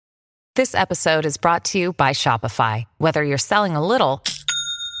This episode is brought to you by Shopify. Whether you're selling a little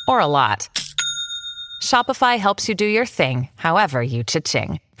or a lot, Shopify helps you do your thing, however you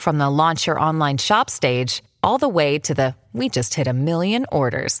cha-ching. From the launch your online shop stage, all the way to the we just hit 1 million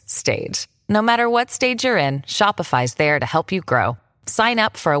orders stage. No matter what stage you're in, Shopify's there to help you grow. Sign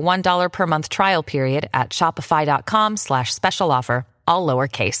up for a $1 per month trial period at shopify.com/special offer, all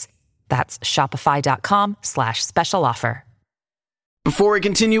lowercase. That's shopify.com/special offer. Before we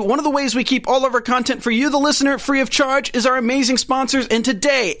continue, one of the ways we keep all of our content for you, the listener, free of charge is our amazing sponsors, and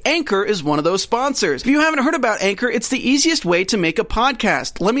today, Anchor is one of those sponsors. If you haven't heard about Anchor, it's the easiest way to make a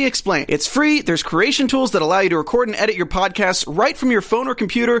podcast. Let me explain. It's free, there's creation tools that allow you to record and edit your podcasts right from your phone or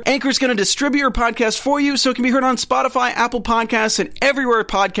computer. Anchor's going to distribute your podcast for you so it can be heard on Spotify, Apple Podcasts, and everywhere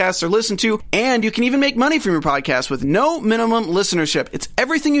podcasts are listened to, and you can even make money from your podcast with no minimum listenership. It's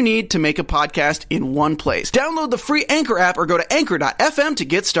everything you need to make a podcast in one place. Download the free Anchor app or go to anchor.fm to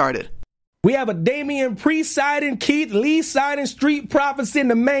get started. We have a Damian Priest sighting, Keith Lee sighting, Street Profits in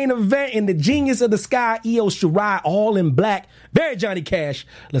the main event, and the Genius of the Sky, Io Shirai, all in black. Very Johnny Cash.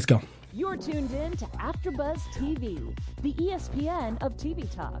 Let's go. You're tuned in to AfterBuzz TV, the ESPN of TV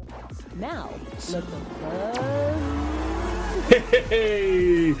talk. Now, let the buzz.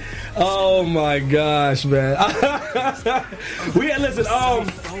 Hey, oh my gosh, man.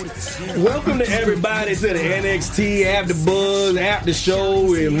 Welcome to everybody to the NXT AfterBuzz, after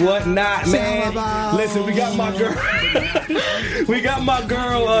show and whatnot, man. Listen, we got my girl.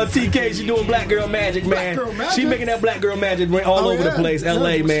 TK. She doing Black Girl Magic, man. She making that Black Girl Magic all over the place.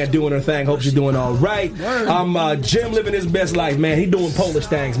 LA, man, doing her thing. Hope she's doing all right. Jim living his best life, man. He doing Polish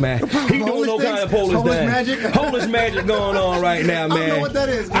things, man. He doing all kind of Polish things. Polish magic going on right now, man. I don't know what that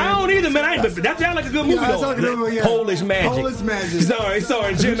is, man. I don't either, man. That sounds like a good movie, though. Like a good movie, yeah. Polish magic. Sorry,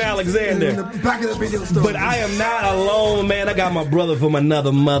 Jim Alexander. In the back of the video store. But I am not alone, man. I got my brother from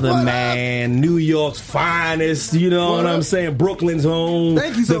another mother, man. New York's finest, you know what I'm saying? Brooklyn's home.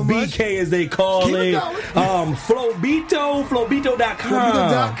 Thank you so much. much. The BK, as they call it. Flobito, Flobito.com.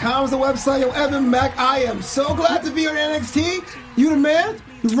 Flobito.com is the website. Yo, Evan Mack, I am so glad to be on NXT. You the man?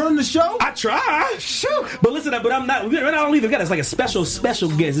 You running the show? I try. Shoot. But listen, but I'm not. I don't even got. It's like a special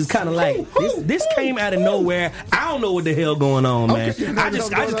guest. It's kind of like this came out of nowhere. I don't know what the hell going on, man. Okay. I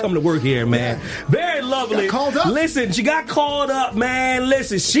just come to work here, man. Yeah. Very lovely. Got called up? Listen, she got called up, man.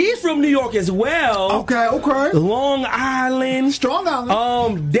 Listen, she's from New York as well. Okay. Long Island. Strong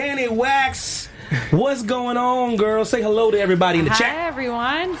Island. Danny Wax. What's going on, girl? Say hello to everybody in the chat. Hi,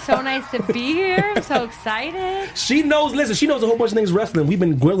 everyone. So nice to be here. I'm so excited. She knows a whole bunch of things wrestling. We've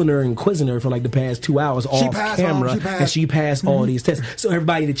been grilling her and quizzing her for like the past 2 hours off camera. And she passed all these tests. So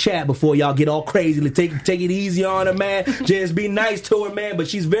everybody in the chat, before y'all get all crazy, take it easy on her, man. Just be nice to her, man. But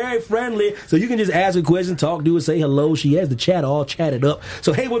she's very friendly. So you can just ask her questions, talk to her, say hello. She has the chat all chatted up.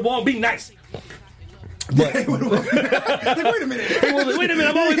 So Haywood won't be nice. But wait a minute. I'm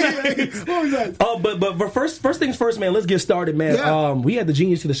always nice. But first things first, man. Let's get started, man. Yeah. We had the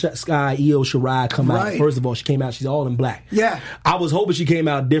Genius to the Sky, Io Shirai, come out. First of all, she came out. She's all in black. Yeah. I was hoping she came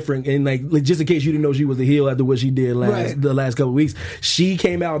out different, and like just in case you didn't know she was a heel after what she did the last couple of weeks, she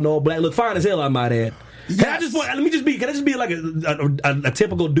came out in all black. Look fine as hell, I might add. Yes. Can I just be like a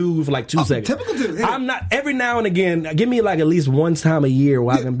typical dude for like 2 seconds? Typical dude. Yeah. I'm not. Every now and again, give me like at least one time a year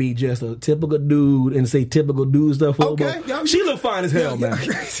where I can be just a typical dude and say typical dude stuff. Okay. She look fine as hell, man.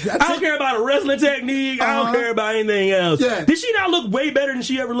 I don't care about a wrestling technique. I don't care about anything else. Yeah. Did she not look way better than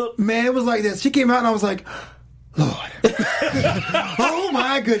she ever looked? Man, it was like this. She came out and I was like, Lord. Oh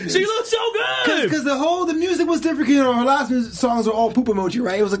my goodness. She looked so good. Because the music was different. You know, her last songs were all poop emoji,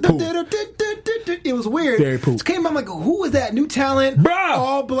 right? It was like, it was weird. Very poop. She came out, I'm like, who is that? New talent? Bruh.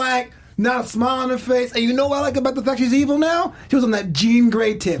 All black. Not a smile on her face. And you know what I like about the fact she's evil now? She was on that Jean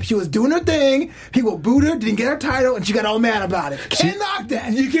Grey tip. She was doing her thing. People booed her, didn't get her title, and she got all mad about it. Can't knock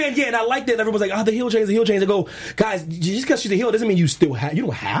that. You can't, and I like that. Everyone's like, the heel change. I go, guys, just because she's a heel doesn't mean you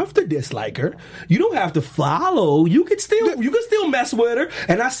don't have to dislike her. You don't have to follow. You can still mess with her.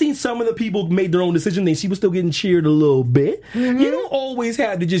 And I've seen some of the people made their own decision, and she was still getting cheered a little bit. Mm-hmm. You don't always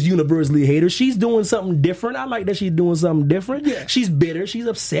have to just universally hate her. She's doing something different. I like that she's doing something different. Yeah. She's bitter. She's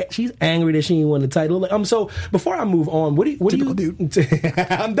upset. She's angry that she ain't won the title. So before I move on, what do you do?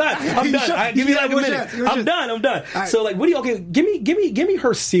 I'm done. Give me like a minute. I'm done. Right. So like, give me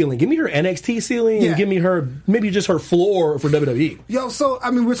her ceiling. Give me her NXT ceiling, and give me her maybe just her floor for WWE. Yo, so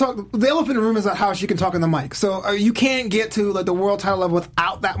I mean, we're talking. The elephant in the room is how she can talk on the mic. So you can't get to like the world title level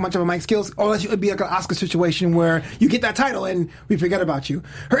without that much of a mic skills, unless it would be like an Oscar situation where you get that title and we forget about you.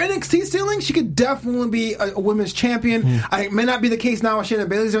 Her NXT ceiling, she could definitely be a women's champion. It may not be the case now with Shayna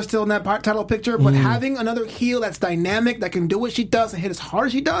Baszler still that title picture, but having another heel that's dynamic, that can do what she does and hit as hard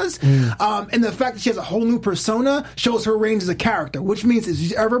as she does, and the fact that she has a whole new persona shows her range as a character, which means if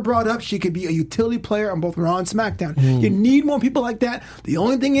she's ever brought up, she could be a utility player on both Raw and SmackDown. You need more people like that. The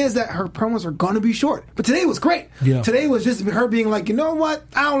only thing is that her promos are going to be short. But today was great. Yeah. Today was just her being like, you know what?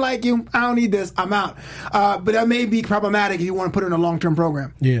 I don't like you. I don't need this. I'm out. But that may be problematic if you want to put her in a long-term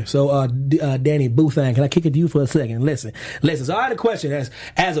program. Yeah. So, Danny Boothang, can I kick it to you for a second? Listen. So I had a question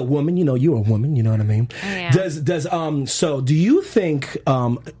as a woman. You know, you're a woman. You know what I mean? Yeah. So do you think,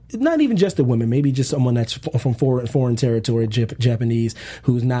 not even just a woman, maybe just someone that's from foreign territory, Japanese,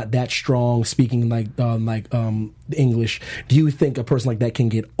 who's not that strong, speaking like English, do you think a person like that can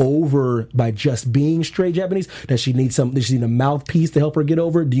get over by just being straight Japanese? Does she need a mouthpiece to help her get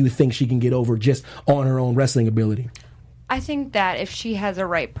over? Do you think she can get over just on her own wrestling ability? I think that if she has a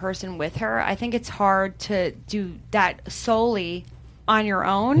right person with her, I think it's hard to do that solely on your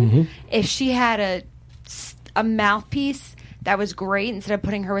own. If she had a mouthpiece that was great, instead of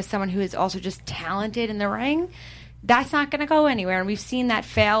putting her with someone who is also just talented in the ring, that's not going to go anywhere. And we've seen that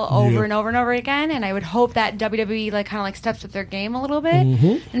fail over and over and over again. And I would hope that WWE kind of steps up their game a little bit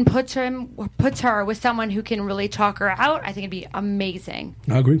and puts her with someone who can really talk her out. I think it'd be amazing.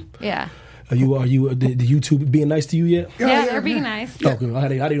 I agree. Yeah. Are you the YouTube being nice to you yet? Yeah, they're being nice. Okay. How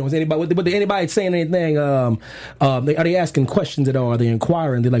do you know? Is anybody saying anything? Are they asking questions at all? Are they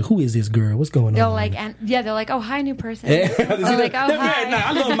inquiring? They're like, who is this girl? What's going on? They're like, oh, hi, new person. Or like, oh, hi.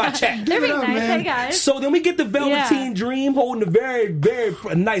 I love my chat. They're being nice. Hey, guys. So then we get the Velveteen Dream holding a very, very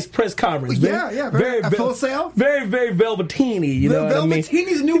nice press conference. Very Full Sail. Very, very Velveteeny. You know what I mean?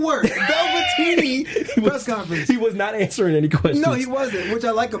 Velveteeny's a new word. Velveteeny press conference. He was not answering any questions. No, he wasn't, which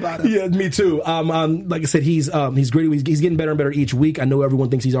I like about him. Yeah, me too. Like I said, he's great. He's getting better and better each week. I know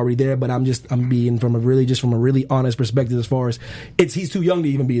everyone thinks he's already there, but I'm being from a really honest perspective as far as he's too young to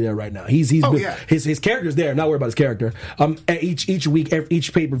even be there right now. His character's there. I'm not worried about his character. Each week,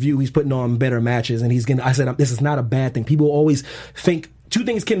 each pay-per-view, he's putting on better matches, and I said this is not a bad thing. People always think two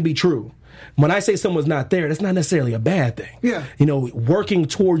things can be true. When I say someone's not there, that's not necessarily a bad thing. Yeah. You know, working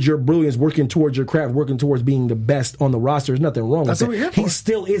towards your brilliance, working towards your craft, working towards being the best on the roster, there's nothing wrong with that. That's what we're here for. He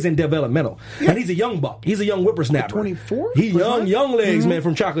still isn't developmental. Yeah. And he's a young buck. He's a young whippersnapper. 24? He's young legs, man,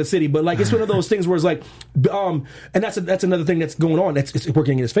 from Chocolate City. But, like, it's one of those things where it's like, and that's another thing that's going on. It's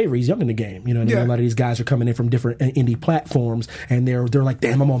working in his favor. He's young in the game. You know what I mean? A lot of these guys are coming in from different indie platforms, and they're like,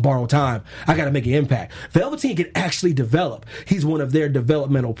 damn, I'm on borrowed time. I got to make an impact. Velveteen can actually develop. He's one of their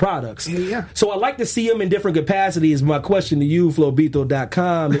developmental products. Yeah. So I like to see him in different capacities. My question to you,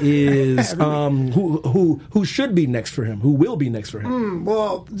 Flobito.com, is who should be next for him? Who will be next for him?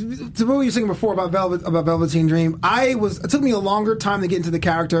 Well, to what you were saying before about Velveteen Dream, it took me a longer time to get into the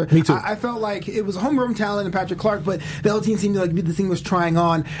character. Me too. I felt like it was homegrown talent in Patrick Clark, but Velveteen seemed to be the thing was trying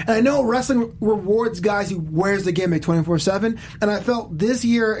on. And I know wrestling rewards guys who wears the gimmick 24/7, and I felt this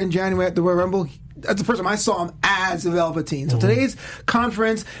year in January at the Royal Rumble, that's the first time I saw him as a Velveteen. So today's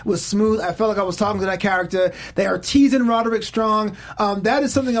conference was smooth. I felt like I was talking to that character. They are teasing Roderick Strong. That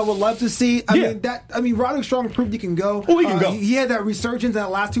is something I would love to see. I mean, Roderick Strong proved he can go. Oh, he can go. He had that resurgence in the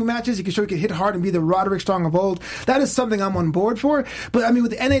last two matches. He could show he could hit hard and be the Roderick Strong of old. That is something I'm on board for. But I mean,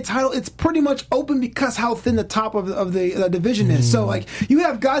 with the NA title, it's pretty much open because how thin the top of the division is. So like, you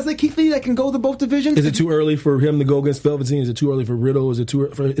have guys like Keith Lee that can go to both divisions. Is it too early for him to go against Velveteen? Is it too early for Riddle? Is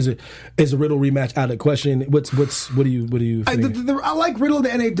a Riddle rematch out of question? What do you think? I like Riddle in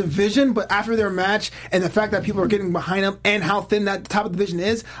the NA division, but after their match and the fact that people are getting behind him and how thin that top of the division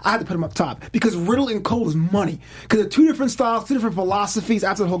is, I had to put him up top because Riddle and Cole is money. Because they're two different styles, two different philosophies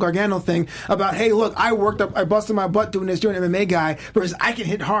after the whole Gargano thing about, hey, look, I busted my butt doing this, you're an MMA guy, versus I can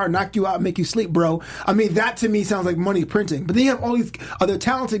hit hard, knock you out, and make you sleep, bro. I mean, that to me sounds like money printing. But then you have all these other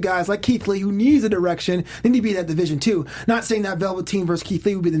talented guys like Keith Lee who needs a direction. They need to be in that division too. Not saying that Velveteen versus Keith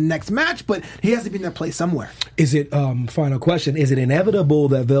Lee would be the next match, but he has to be in that place somewhere. Is it, final question, is it inevitable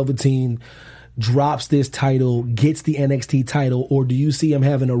that Velveteen drops this title, gets the NXT title, or do you see him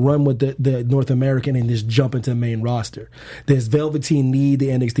having a run with the North American and just jump into the main roster? Does Velveteen need the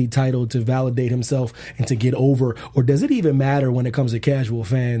NXT title to validate himself and to get over, or does it even matter when it comes to casual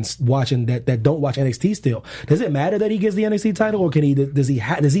fans watching that don't watch NXT still? Does it matter that he gets the NXT title, or does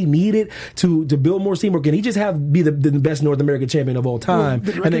he need it to build more steam, or can he just be the best North American champion of all time?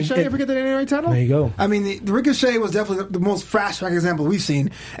 Well, did Ricochet ever get the NXT title? There you go. I mean, the Ricochet was definitely the most fast track example we've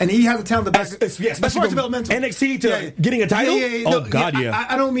seen, and he has the talent to back. Yes, as far as developmental. NXT to getting a title.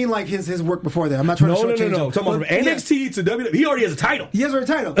 I don't mean like his work before that. I'm not trying to shortchange him. Talking about from NXT to WWE, he already has a title. He has a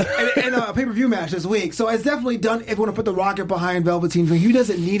title and a pay-per-view match this week. So it's definitely done. If you want to put the rocket behind Velveteen Dream, he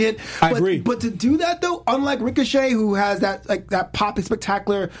doesn't need it. I agree. But to do that though, unlike Ricochet, who has that poppy,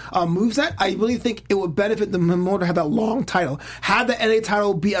 spectacular moveset, I really think it would benefit them more to have that long title. Have the NA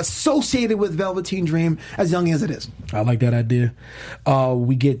title be associated with Velveteen Dream as young as it is. I like that idea.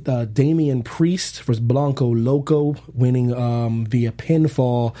 We get Damian Priest versus Blanco Loco winning via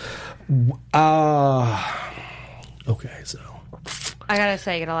pinfall. Okay, so I gotta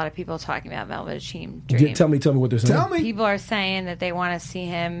say, I get a lot of people talking about Velveteen Dream. Tell me what they're saying. Tell me. People are saying that they want to see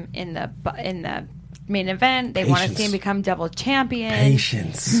him in the main event. They want to see him become double champion.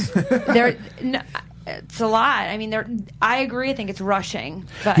 Patience. It's a lot. I mean, I agree. I think it's rushing.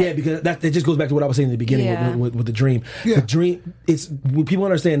 But yeah, because that just goes back to what I was saying in the beginning with the Dream. Yeah. The Dream, it's what people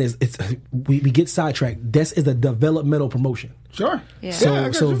understand is we get sidetracked. This is a developmental promotion. Sure. Yeah.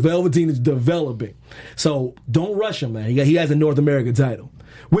 So Velveteen is developing. So don't rush him, man. He has a North American title,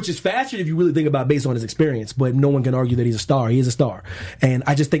 which is faster if you really think about it based on his experience. But no one can argue that he's a star. He is a star, and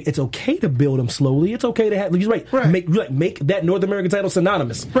I just think it's okay to build him slowly. It's okay to have. He's right. Make that North American title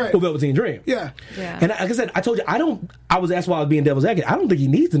synonymous with Velveteen Dream. Yeah. And like I said, I told you I was asked why I was being devil's advocate. I don't think he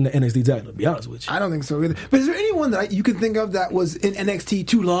needs the NXT title. To be honest with you, I don't think so either. But is there anyone that you can think of that was in NXT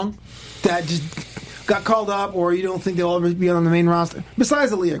too long that just got called up, or you don't think they'll ever be on the main roster?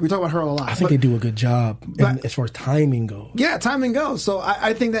 Besides Aaliyah, we talk about her a lot. I think they do a good job as far as timing goes. Yeah, timing goes. So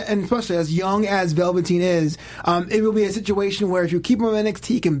I think that, and especially as young as Velveteen is, it will be a situation where if you keep him in NXT,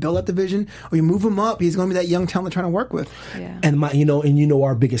 he can build that division, or you move him up, he's going to be that young talent trying to work with. Yeah. And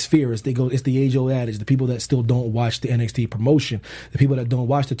our biggest fear is it's the age-old adage: the people that still don't watch the NXT promotion, the people that don't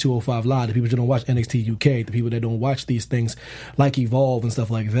watch the 205 Live, the people that don't watch NXT UK, the people that don't watch these things like Evolve and stuff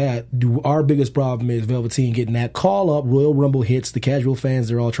like that. Our biggest problem is Velveteen getting that call up. Royal Rumble hits. The casual fans,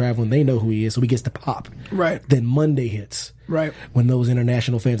 they're all traveling. They know who he is, so he gets to pop. Right. Then Monday hits. Right. When those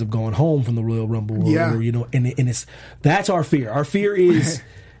international fans have gone home from the Royal Rumble. And that's our fear. Our fear is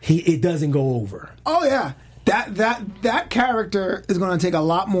it doesn't go over. Oh yeah. That character is going to take a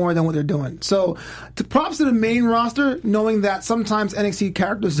lot more than what they're doing. So, props to the main roster, knowing that sometimes NXT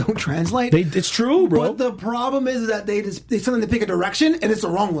characters don't translate. It's true, bro. But the problem is that they suddenly pick a direction and it's the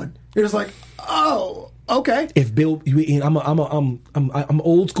wrong one. You're just like, oh, okay. If Bill, I'm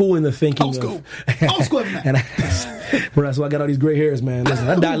old school in the thinking. Old school, man. That's why I got all these gray hairs, man. Listen,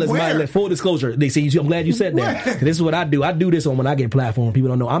 I died. Full disclosure. They say I'm glad you said that. This is what I do. I do this when I get platform. People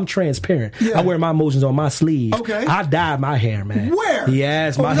don't know. I'm transparent. Yeah. I wear my emotions on my sleeve. Okay. I dyed my hair, man. Where?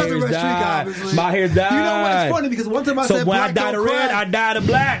 Yes, my hair's dyed. My hair's dyed. You know what? It's funny because one time I said black don't crack. So when I dyed red, I dyed a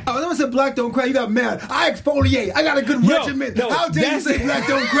black. Oh, then I said black don't crack. You got mad. I exfoliate. I got a good regimen. How dare you say black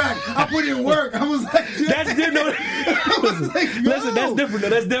don't crack? I put in work. I was like, that's different. Listen, that's different.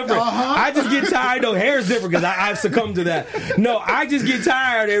 That's different. I just get tired. Though hair's different because I've succumbed to that. No, I just get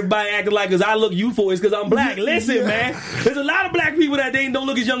tired of everybody acting like because I look youthful is because I'm black. Listen, man, there's a lot of black people that they don't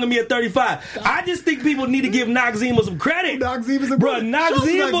look as young as me at 35. I just think people need to give Noxzema some credit. Noxzema's a bro.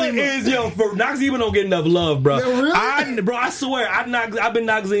 Noxzema is Noxzema don't get enough love, bro. Yeah, really? I swear, I've been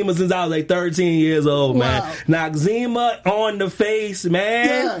Noxzema since I was like 13 years old, man. Noxzema on the face,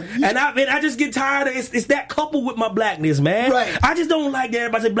 man. Yeah. And I just get tired of it's that coupled with my blackness, man. Right. I just don't like that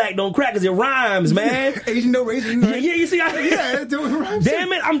everybody say black don't crack because it rhymes, man. Asian no racing. Right? Yeah, you see, rhymes.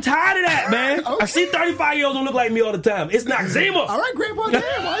 Damn it, I'm tired of that, man. Okay. I see 35-year-olds don't look like me all the time. It's Noxzema. All right, Grandpa,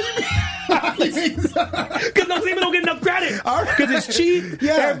 damn, why you because Noxzema don't get enough credit. Because it's cheap.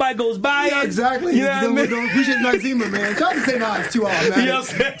 Yeah. Everybody goes by it. Exactly. You know what I mean? Don't appreciate Noxzema, man. Try to say Nox too hard, man. You know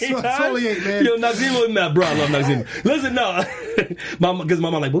what I'm saying? Exfoliate, man. Yo, Noxzema is mad, bro. I love Noxzema. Listen, no. Because my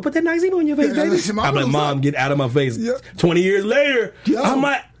mom like, well, put that Noxzema on your face, baby. I'm like, Mom, get out of my face. Yep. 20 years later, I'm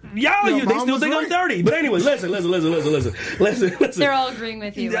like, they still think I'm 30. But anyway, listen. They're all agreeing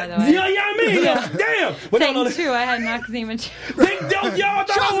with you, by the way. Yeah, I mean, damn. Same too. I had Noxzema too. Y'all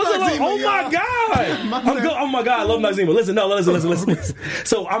thought I was like, oh my God. Oh my God, I love Noxzema. Listen.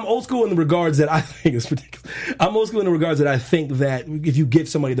 So I'm old school in the regards that I think it's ridiculous. I'm old school in the regards that I think that if you give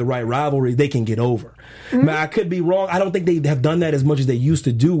somebody the right rivalry, they can get over. Mm-hmm. Now, I could be wrong. I don't think they have done that as much as they used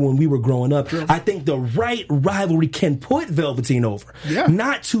to do when we were growing up. Sure. I think the right rivalry can put Velveteen over. Yeah.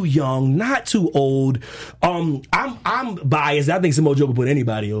 Not too young, not too old. I'm biased. I think Samoa Joe can put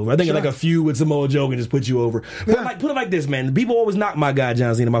anybody over. I think like a feud with Samoa Joe can just put you over. But put it like this, man. People always knock my guy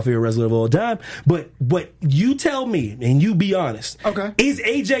John Cena, my favorite wrestler of all time. But you tell me, and you be honest. Okay. Is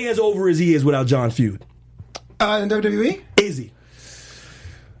AJ as over as he is without John feud? In WWE? Is he?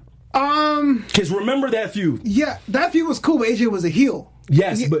 Because remember that feud. Yeah, that feud was cool, but AJ was a heel.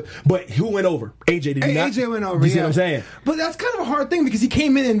 Yes, but who went over? AJ did not. AJ went over. You see what I'm saying? But that's kind of a hard thing because he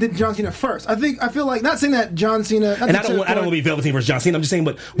came in and did John Cena first. I feel like, not saying that John Cena. And I don't want to be Velveteen versus John Cena. I'm just saying,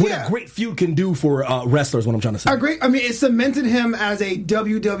 but what a great feud can do for wrestlers. What I'm trying to say. I mean, it cemented him as a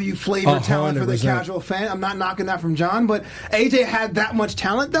WW flavor talent for the 100%. casual fan. I'm not knocking that from John, but AJ had that much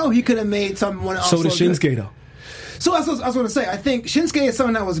talent though. He could have made someone else. So did Shinsuke though. So that's what I was going to say. I think Shinsuke is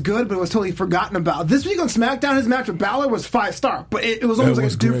someone that was good, but it was totally forgotten about. This week on SmackDown, his match with Balor was 5-star, but it was almost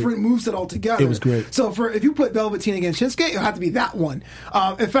like a different moveset altogether. It was great. So if you put Velveteen against Shinsuke, it'll have to be that one.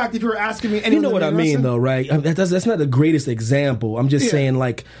 In fact, if you were asking me, you know what I mean, though, right? That's not the greatest example. I'm just saying,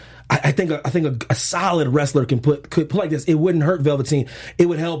 like. I think a solid wrestler could put like this. It wouldn't hurt Velveteen. It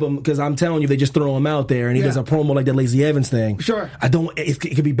would help him because I'm telling you, they just throw him out there and he does a promo like that Lacey Evans thing. Sure. It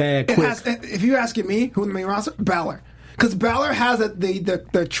could be bad quick. If you're asking me, who in the main roster, Balor. Because Balor has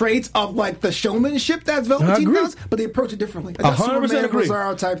the traits of like the showmanship that Velveteen does, but they approach it differently. Like 100% agree.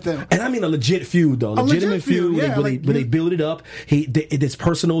 Cesaro type thing. And I mean a legit feud though, legitimate feud. Yeah, they build it up. It's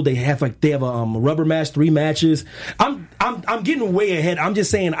personal. They have a rubber match, 3 matches. I'm getting way ahead. I'm just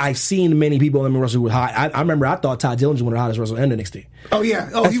saying I've seen many people in the wrestle with high. I remember I thought Todd Dillinger was one of the hottest wrestlers in NXT. Oh yeah,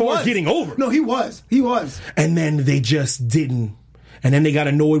 as far as getting over. No, he was. And then they just didn't. And then they got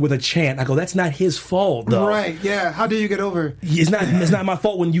annoyed with a chant. I go, that's not his fault, though. Right, yeah. How do you get over? It's not my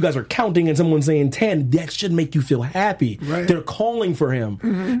fault when you guys are counting and someone's saying 10. That should make you feel happy. Right. They're calling for him.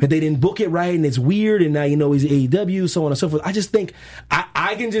 Mm-hmm. But they didn't book it right, and it's weird, and now he's AEW, so on and so forth. I just think,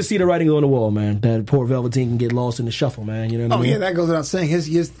 I can just see the writing on the wall, man. That poor Velveteen can get lost in the shuffle, man. You know what I mean? Oh, yeah, that goes without saying.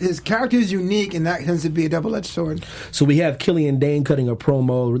 His character is unique, and that tends to be a double-edged sword. So we have Killian Dane cutting a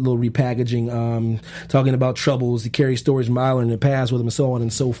promo, a little repackaging, talking about troubles. He carries stories from Ireland in the past with him, and so on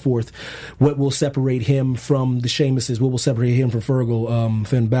and so forth. What will separate him from the Sheamuses? What will separate him from Fergal,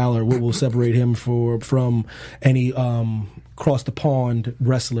 Finn Balor? What will separate him from any cross the pond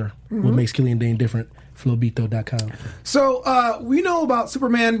wrestler? Mm-hmm. What makes Killian Dane different? Flobito.com. So we know about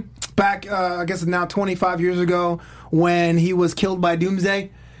Superman back, I guess now 25 years ago, when he was killed by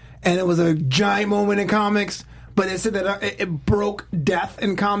Doomsday, and it was a giant moment in comics. But it said that it broke death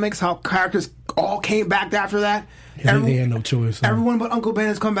in comics. How characters all came back after that. Yeah, they had no choice. Everyone but Uncle Ben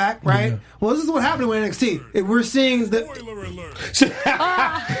has come back, right? Yeah. Well, this is what happened with NXT. We're seeing the.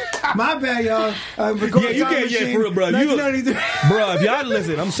 My bad, y'all. You can't for real, bro. Bro, if y'all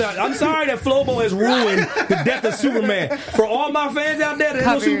listen, I'm sorry that Flobo has ruined the death of Superman. For all my fans out there that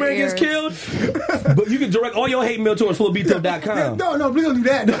know Superman gets killed, but you can direct all your hate mail towards Flobito.com. No, please don't do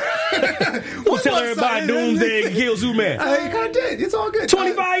that. We'll tell everybody Doomsday and kill Superman. I kind of did. It's all good.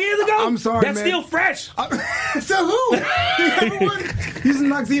 25 years ago? I'm sorry, That's man. still fresh. So who? Everyone using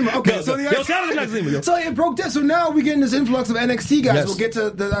Noxzema. Okay, so it broke death. So now we getting this influx of NXT guys. Yes. We'll get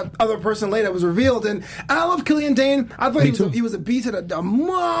to the other person later that was revealed. And I love Killian Dane. I thought he was a beast, had a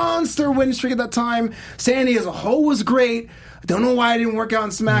monster win streak at that time. Sandy as a whole was great. I don't know why it didn't work out on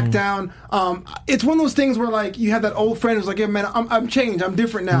SmackDown. It's one of those things where like you have that old friend who's like, "Yeah, man, I'm changed. I'm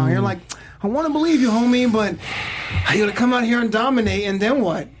different now." And you're like, "I want to believe you, homie, but you got to come out here and dominate, and then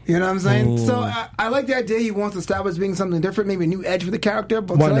what?" You know what I'm saying? So I like the idea he wants to establish being something different, maybe a new edge for the character.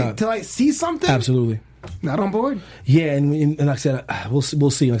 But till I see something, absolutely. Not on board. Yeah, and like I said, we'll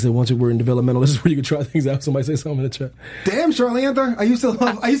see. Like I said, once we're in developmental, this is where you can try things out. Somebody say something in the chat. Damn, Charlie Anther. I used to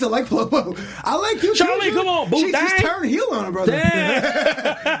like Flobo. I like you, Charlie. Come on, boo. She's turned heel on her, brother.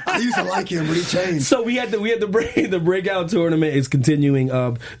 I used to like him, but he changed. So we had the breakout tournament is continuing.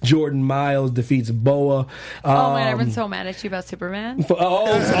 Jordan Miles defeats Boa. Oh man, everyone's so mad at you about Superman.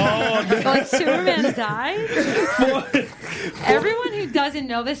 Like Superman died. Everyone who doesn't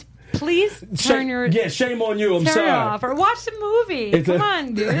know this. Please turn shame on you. I'm turn sorry. It off or watch the movie. Come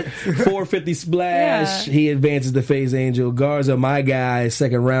on, dude. 450 splash. Yeah. He advances to face Angel Garza, my guy,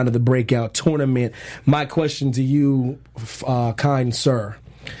 second round of the breakout tournament. My question to you, kind sir.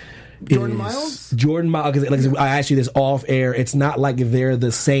 Jordan Miles? Jordan Miles, because I asked you this off air. It's not like they're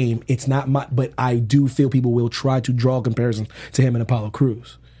the same. It's not but I do feel people will try to draw comparisons to him and Apollo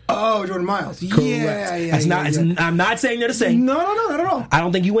Crews. Oh, Jordan Miles. Correct. Yeah. I'm not saying they're the same. No, not at all. I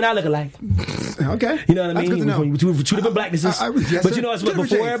don't think you and I look alike. Okay. You know what I mean? That's good to know. Two different blacknesses. Yes, but you know what?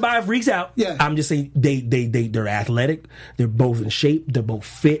 Before everybody freaks out, I'm just saying they're athletic. They're both in shape. They're both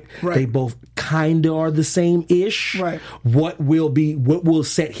fit. Right. They both kind of are the same-ish. Right. What will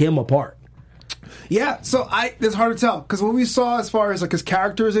set him apart? Yeah, so it's hard to tell because what we saw as far as like his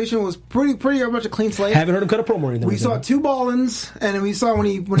characterization was pretty much a clean slate. Haven't heard him cut a promo or anything. We saw two ballins, and then we saw when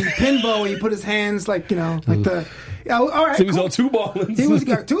he pinned Bo, he put his hands like Yeah, all right. So he was cool. on two ballings. He was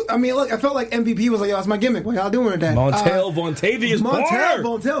got two. I mean, look, I felt like MVP was like, yo, that's my gimmick. What y'all doing with that? Vontavious Porter.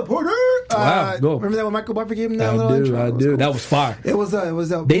 Vontavious Porter. Wow, go. Remember that when Michael Buffer gave him that? I do. Cool. That was fire. It was.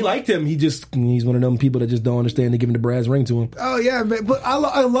 They liked him. He's one of them people that just don't understand. They're giving the brass ring to him. Oh yeah, but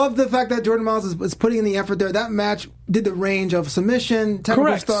I love the fact that Jordan Miles is putting in the effort there. That match did the range of submission,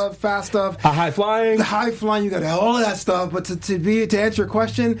 technical stuff, fast stuff, high flying. The high flying, you got all of that stuff. But to answer your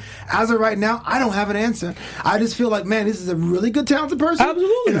question, as of right now, I don't have an answer. I just feel like, man, this is a really good talented person.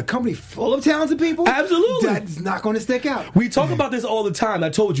 Absolutely. In a company full of talented people. Absolutely. That's not going to stick out. We talk about this all the time. I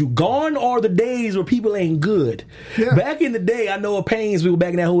told you, gone are the days where people ain't good. Yeah. Back in the day, I know of Pains people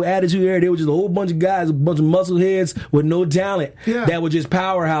back in that whole attitude era. There was just a whole bunch of guys, a bunch of muscle heads with no talent that were just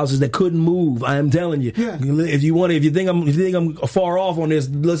powerhouses that couldn't move. I am telling you. Yeah. If you think I'm far off on this,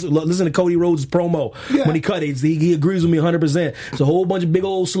 listen to Cody Rhodes' promo when he cut it. He agrees with me 100%. It's a whole bunch of big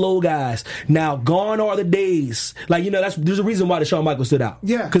old slow guys. Now, gone are the days. Like, there's a reason why the Shawn Michaels stood out.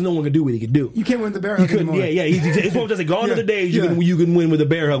 Yeah. Because no one could do what he could do. You can't win the bear hug anymore. Yeah. It's what I'm just saying. Gone are the days you can win with a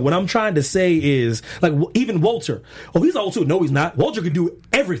bear hug. What I'm trying to say is, like, even Walter. Oh, he's old too. No, he's not. Walter can do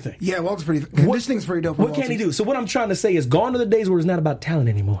everything. Yeah, Walter's pretty. Conditioning's pretty dope. What can he do? So what I'm trying to say is, gone are the days where it's not about talent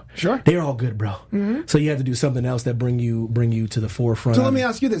anymore. Sure. They're all good, bro. Mm-hmm. So you have to do something else that bring you to the forefront. So let me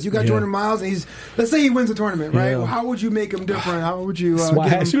ask you this: you got Jordan Miles, and let's say he wins the tournament, right? Well, how would you make him different? How would you? That's why I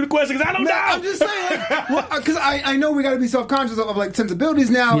asked you the question, because I don't know. I'm just saying, because I know we got to be self-conscious of like sensibilities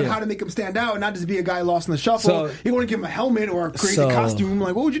now and how to make him stand out, and not just be a guy lost in the shuffle. So, you want to give him a helmet or a crazy costume?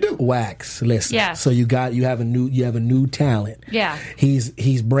 Like, what would you do? Wax. Listen. Yeah. So you have a new talent. Yeah.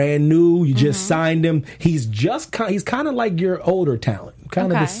 He's brand new. You just signed him. He's kind of like your older talent.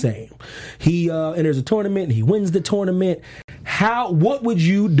 Kind of the same. He enters a tournament. He wins the tournament. What would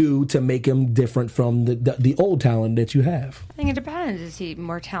you do to make him different from the old talent that you have? I think it depends. Is he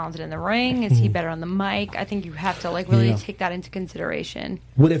more talented in the ring? Is he better on the mic? I think you have to really take that into consideration.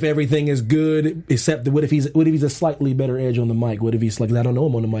 What if everything is good, except what if he's a slightly better edge on the mic? What if he's like, I don't know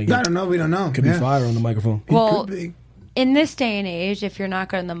him on the mic. I don't know. We don't know. Could be fire on the microphone. Well, could be. In this day and age, if you're not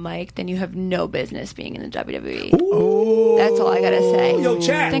good on the mic, then you have no business being in the WWE. Ooh. That's all I gotta say. Yo,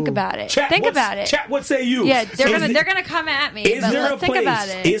 chat. Think about it. Chat, think about it. Chat, what say you? Yeah, they're gonna come at me. Is but there let's a think place? about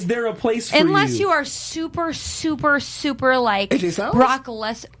it. Is there a place for you? Unless you are super, super, super like AJ Styles? Brock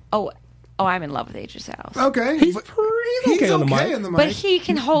Lesnar. Oh, I'm in love with AJ Styles. Okay, He's okay on the mic. But he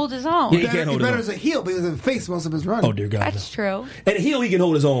can hold his own. Yeah, he can't hold better his as a heel, but he was a face most of his run. Oh dear God. That's true. And a heel, he can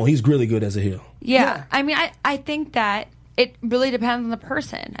hold his own. He's really good as a heel. Yeah. I mean, I think that it really depends on the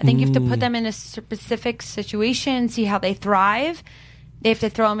person. I think you have to put them in a specific situation, see how they thrive. They have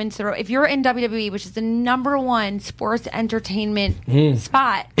to throw them into the... If you're in WWE, which is the number one sports entertainment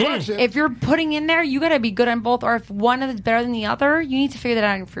spot, if you're putting in there, you got to be good on both. Or if one is better than the other, you need to figure that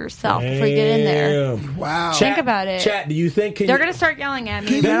out for yourself before you get in there. Wow. Think about it. Chat, do you think... They're going to start yelling at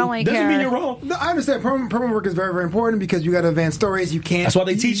me, but I don't really care. Doesn't mean you're wrong. No, I understand. Promo work is very, very important because you got to advance stories. You can't... That's why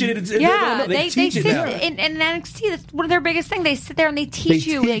they teach it. They teach sit it now. in NXT. That's one of their biggest things. They sit there and they teach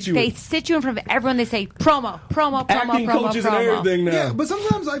you. They sit you in front of everyone. They say promo. Acting coaches and everything now. Yeah, but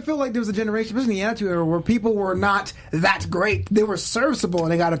sometimes I feel like there was a generation, especially in the Attitude Era, where people were not that great. They were serviceable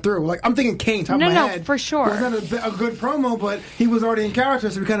and they got it through. Like, I'm thinking Kane, top of my head. For sure. It was not a good promo, but he was already in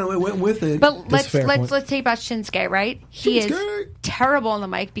character, so we kind of went with it. But let's take about Shinsuke, right? He is terrible on the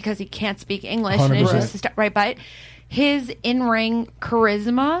mic because he can't speak English, and it's just right. But his in-ring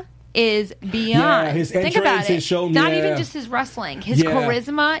charisma is beyond. Yeah, his think about it. Not even just his wrestling. His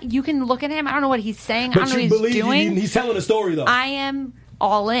charisma. You can look at him. I don't know what he's saying. I don't know what he's doing. He's telling a story though. I am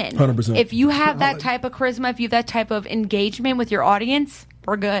all in. 100%. If you have that type of charisma, if you have that type of engagement with your audience,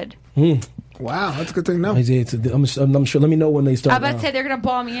 we're good. Wow, that's a good thing to know. I'm sure. Let me know when they start. I'm about to say they're going to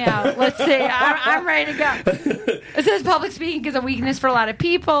ball me out. Let's see. I'm ready to go. It says public speaking is a weakness for a lot of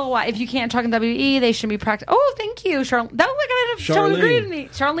people. Why, if you can't talk in WWE, they shouldn't be practicing. Oh, thank you, Charlene. That was like Charlene agreed with me.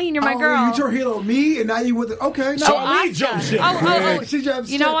 Charlene, you're my girl. You turned heel on me, and now you with it. Okay. No, Charlene jumped ship. She jumped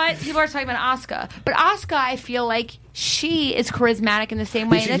ship. You know what? People are talking about Asuka, but Asuka, I feel like she is charismatic in the same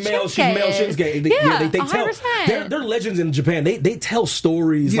way that Shinsuke is. She's male Shinsuke. They 100%. tell. They're legends in Japan. They tell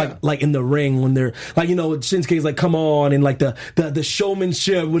stories like in the ring when they're like, Shinsuke's like, come on, and like the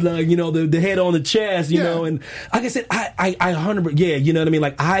showmanship with like, the head on the chest, know, and like I said, I 100%, you know what I mean?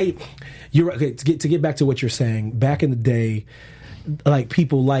 Like you're right. Okay, to get back to what you're saying, back in the day, like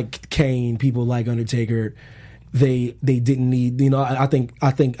people like Kane, people like Undertaker, they didn't need. I don't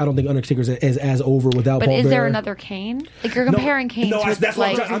think Undertaker's as over without. But Paul is Bearer. there another Kane? Like you're comparing Kane. No, with, that's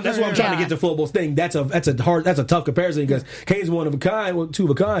like, what I'm trying to get to football's thing. That's a tough comparison because Kane's one of a kind, two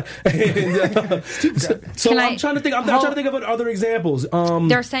of a kind. So I'm trying to think. I'm trying to think of other examples.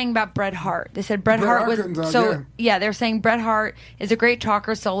 They're saying about Bret Hart. They said Bret Hart was they're saying Bret Hart is a great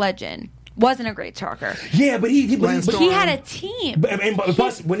talker, still legend. Wasn't a great talker. Yeah, but he had a team. But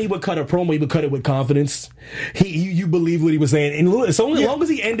plus, when he would cut a promo, he would cut it with confidence. You believe what he was saying, and so as long as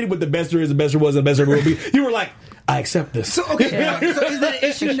he ended with the best there is, the best there was, and the best there will be, you were like, I accept this. So so is that an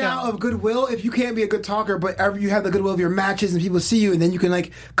issue now of goodwill? If you can't be a good talker, but you have the goodwill of your matches and people see you, and then you can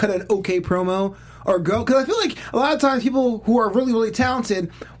like cut an okay promo or go? Because I feel like a lot of times people who are really, really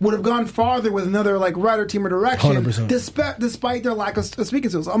talented would have gone farther with another like writer, team, or direction, 100%. despite their lack of speaking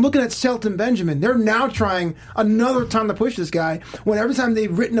skills. I'm looking at Shelton Benjamin. They're now trying another time to push this guy. When every time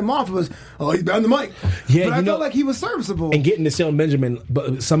they've written him off, it was, he's behind the mic. Yeah, but I felt like he was serviceable. And getting to Shelton Benjamin,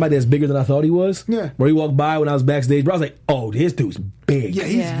 but somebody that's bigger than I thought he was. Yeah. Where he walked by when I was backstage, bro, I was like, oh, this dude's big. Yeah,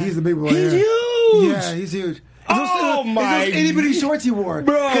 he's the big boy. He's huge. Yeah, he's huge. Oh my! Those itty bitty shorts he wore,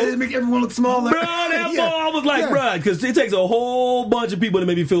 bro. It make everyone look smaller. Bro, that ball, I was like, bro, because it takes a whole bunch of people to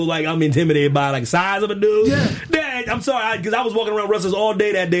make me feel like I'm intimidated by like size of a dude. Yeah. Dad, I'm sorry, because I was walking around wrestlers all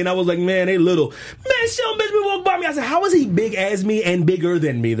day that day, and I was like, man, they little. Man, Shelton Benjamin walked by me. I said, how is he big as me and bigger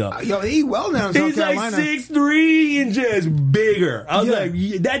than me though? Yo, he well now in South He's Carolina. like 6'3" and just bigger. I was like,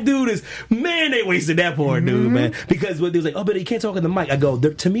 that dude is, man, they wasted that poor dude, man. Because what they was like, oh, but he can't talk in the mic. I go,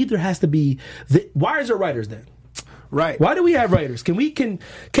 to me, there has to be, why is there writers then? Right. Why do we have writers? I was talking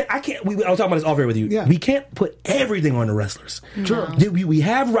about this off air with you. Yeah. We can't put everything on the wrestlers. Sure. We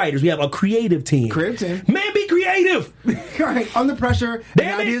have writers. We have a creative team. Man, be creative. Right. Under pressure,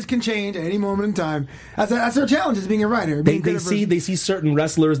 Damn ideas can change at any moment in time. That's their challenge is being a writer. They see certain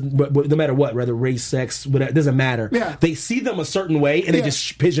wrestlers, but no matter what, whether race, sex, whatever, it doesn't matter. Yeah. They see them a certain way and they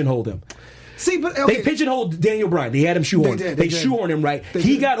just pigeonhole them. See, but okay. They pigeonholed Daniel Bryan. They had him shoehorned. They shoehorned him, right?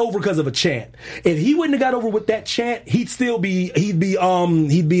 He got over because of a chant. If he wouldn't have got over with that chant, he'd be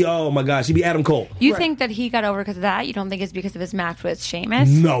oh my gosh, he'd be Adam Cole. You think that he got over because of that? You don't think it's because of his match with Sheamus?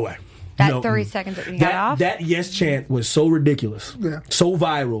 No way. That 30 seconds that he got off? That yes chant was so ridiculous. Yeah. So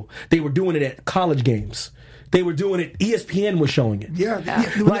viral. They were doing it at college games. They were doing it. ESPN was showing it. Yeah.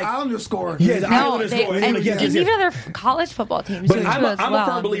 The Islanders score. Yeah, the Islanders score. And even other college football teams. But I'm a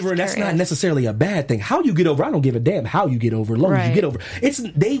firm believer, and that's not necessarily a bad thing. How you get over, I don't give a damn how you get over, as long as you get over.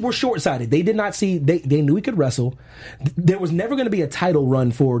 They were short-sighted. They did not see, they knew he could wrestle. There was never going to be a title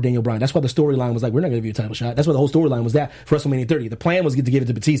run for Daniel Bryan. That's why the storyline was like, we're not going to give you a title shot. That's why the whole storyline was that for WrestleMania 30. The plan was to give it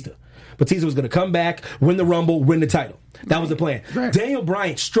to Batista. Batista was going to come back, win the Rumble, win the title. That was the plan. Right. Daniel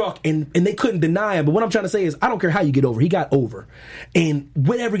Bryan struck, and they couldn't deny him. But what I'm trying to say is, I don't care how you get over. He got over. And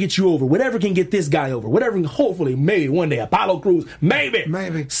whatever gets you over, whatever can get this guy over, whatever, hopefully, maybe one day, Apollo Crews, maybe.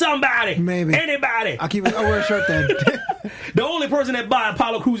 Somebody. Maybe. Anybody. I'll wear a shirt then. The only person that buy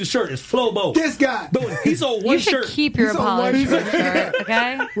Apollo Crews' shirt is Flobo. This guy. He sold one shirt. You should keep your Apollo shirt,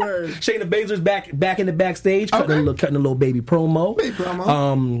 okay? Word. Shayna Baszler's back in the backstage, cutting a little baby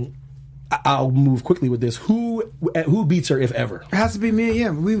promo. I'll move quickly with this. Who beats her, if ever? It has to be Mia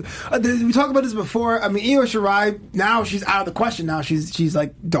Yim. We talked about this before. I mean, Io Shirai, now she's out of the question. Now she's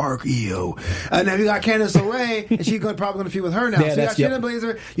like dark Io. And then you got Candice LeRae, and she's probably going to feud with her now. Yeah, so you got Shayna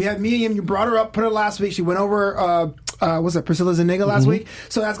Baszler, you have Mia Yim, you brought her up, put her last week. She went over, Priscilla Zuniga last week.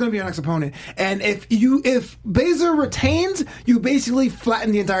 So that's going to be your next opponent. And if Baszler retains, you basically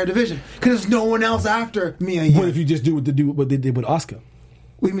flatten the entire division. Because there's no one else after Mia Yim. What if you just do what they did with Asuka?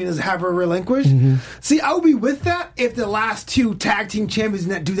 We mean is have her relinquish? See, I would be with that if the last two tag team champions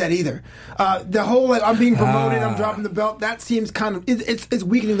didn't do that either. The whole I'm being promoted, I'm dropping the belt. That seems kind of it's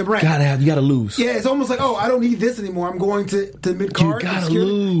weakening the brand. You gotta lose. Yeah, it's almost like I don't need this anymore. I'm going to mid card. You gotta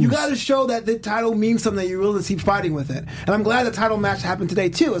lose. You gotta show that the title means something. That you really keep fighting with it. And I'm glad the title match happened today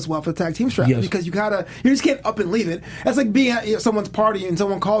too, as well for the tag team strap. Yes. Because you just can't up and leave it. That's like being at someone's party and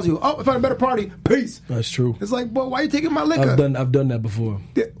someone calls you. Oh, I found a better party. Peace. That's true. It's like, well, why are you taking my liquor? I've done that before.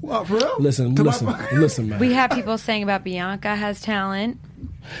 Yeah, well, for real? Listen, man. We have people saying about Bianca has talent.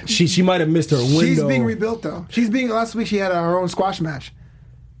 She might have missed her window. She's being rebuilt though. Last week she had her own squash match.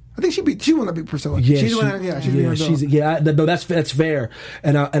 I think she won that big Priscilla. She's that's fair,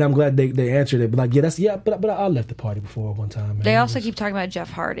 and I'm glad they answered it. But but I left the party before one time. Man. They also keep talking about Jeff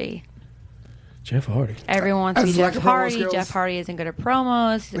Hardy. Jeff Hardy. Everyone wants to be Jeff Hardy. Jeff Hardy isn't good at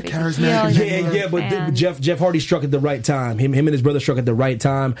promos. He's a big heel. But Jeff Hardy struck at the right time. Him and his brother struck at the right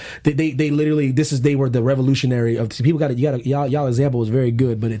time. They literally they were the revolutionary of people. Y'all example was very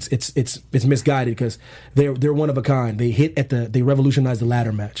good, but it's misguided because they're one of a kind. They revolutionized the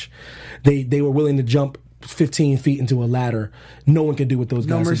ladder match. They were willing to jump 15 feet into a ladder. No one can do what those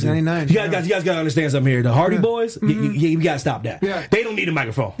guys Mercy can do. 99. You guys got to understand something here. The Hardy Boys, you got to stop that. Yeah. They don't need a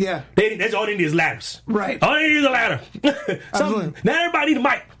microphone. Yeah. That's all they need is ladders. Right. All they need is a ladder. Absolutely. Not everybody need a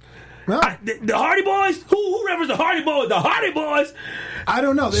mic. Well, The Hardy Boys? Who referenced the Hardy Boys? The Hardy Boys? I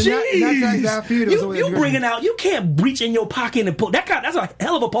don't know. Jeez. That feud You bringing out, you can't reach in your pocket and pull. That's a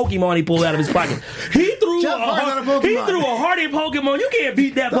hell of a Pokemon he pulled out of his pocket. He threw Jeff Hardy's not a Pokemon. He threw a Hardy Pokemon. You can't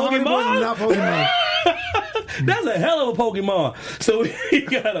beat that The Hardy Boys Pokemon. are not Pokemon. That's a hell of a Pokemon. So he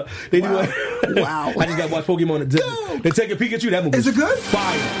gotta. Wow. I just got to watch Pokemon. They take a Pikachu. That movie Is it good?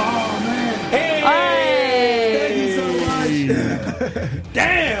 Fire. Oh, man. Hey. Thank you so much.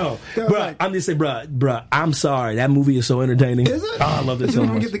 Damn, bro. I'm just saying, bro. I'm sorry. That movie is so entertaining. Is it? Oh, I love this You so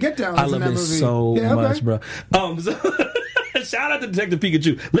don't much. get the get down I in love that it movie. so Yeah, okay. much, bro. Shout out to Detective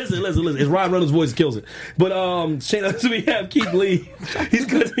Pikachu. Listen. It's Ryan Reynolds' voice kills it. But so we have Keith Lee. He's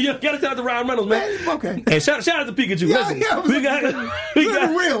good. You gotta shout out to Ryan Reynolds, man. Okay. And shout out to Pikachu. Listen, we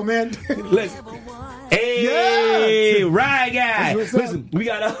got real, man. Listen. Hey, right guy. What's Listen, we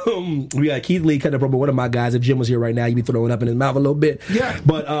got Keith Lee cutting up promo. One of my guys. If Jim was here right now, he'd be throwing up in his mouth a little bit. Yeah.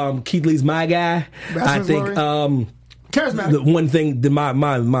 But Keith Lee's my guy. I think. Charismatic. The one thing that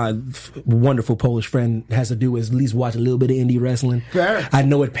my wonderful Polish friend has to do is at least watch a little bit of indie wrestling. Fair. I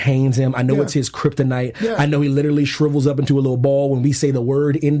know it pains him. I know it's his kryptonite. Yeah. I know he literally shrivels up into a little ball when we say the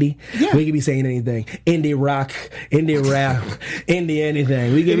word indie. Yeah. We could be saying anything. Indie rock, indie rap, indie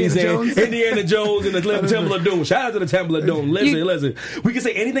anything. We could be saying Jones. Indiana Jones and the Temple of Doom. Shout out to the Temple of Doom. Listen. We can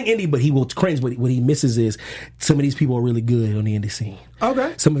say anything indie, but he will cringe. What he misses is some of these people are really good on the indie scene.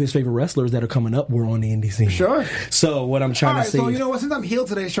 Okay. Some of his favorite wrestlers that are coming up were on the indie scene. Sure. So what I'm trying to say. So you know what? Since I'm healed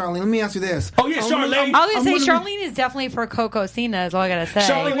today, Charlene, let me ask you this. Oh yeah, Charlene. I was gonna say Charlene is definitely for Coco Cena. Is all I gotta say.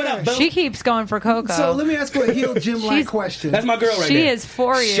 Charlene, what up, boo? She keeps going for Coco. So let me ask you a heel Jim-like question. That's my girl right she there. is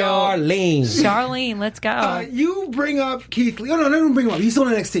for you, Charlene. Charlene, let's go. You bring up Keith Lee. Oh no, don't bring him up. He's still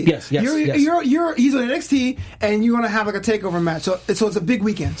on NXT. Yes. He's on NXT, and you're gonna have like a takeover match. So it's a big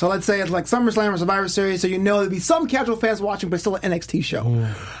weekend. So let's say it's like SummerSlam or Survivor Series. So you know there'll be some casual fans watching, but still an NXT show.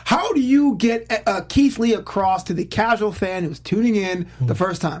 How do you get Keith Lee across to the casual fan who's tuning in the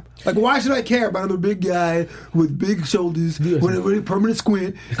first time? Like, why should I care about another big guy with big shoulders with a permanent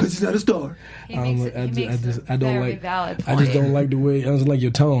squint because he's not a star? I just don't like the way. I don't like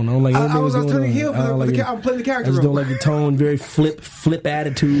your tone. I don't like. I was turning heel. I'm playing the character. I just don't like your tone. Very flip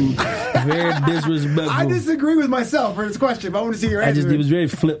attitude. Very disrespectful. I disagree with myself for this question, but I want to see your answer. It was very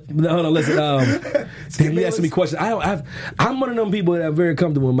flip. No, hold on, listen. Damn, you asking me questions. I'm one of them people that are very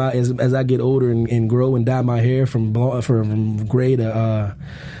comfortable as I get older and grow and dye my hair from gray to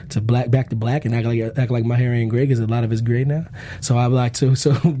black, back to black, and act like my hair ain't gray because a lot of it's gray now. So I like to.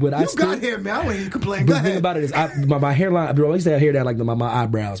 So, but I still got hair, man. I don't even complain. But the thing about it is, my hairline, bro. I used to have hair down like my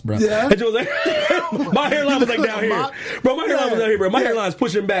eyebrows, bro. Yeah. My hairline was like down here, bro. My hairline was down here, bro. My hairline's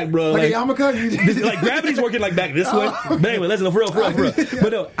pushing back, bro. Like a yarmulke. Like gravity's working like back this way. But anyway, listen, for real.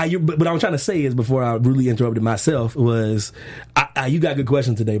 But no, what I'm trying to say is, before I really interrupted myself, was you got good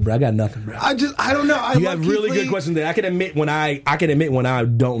questions today, bro. I got nothing, bro. I don't know. You have really good questions today. I can admit when I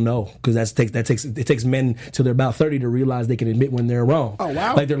don't know, because it takes men till they're about 30 to realize they can admit when they're wrong. Oh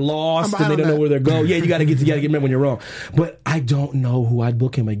wow! Like they're lost and they don't know where they're going. Yeah, you got to admit when you're wrong. But I don't know who I'd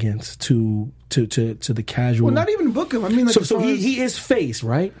book him against to the casual. Well, not even book him. I mean, like, so he is face,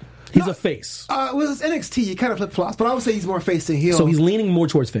 right? He's a face. Well, it's NXT. He kind of flip flops, but I would say he's more face than heel. So he's leaning more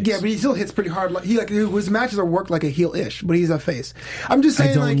towards face. Yeah, but he still hits pretty hard. His matches are worked like a heel-ish, but he's a face. I'm just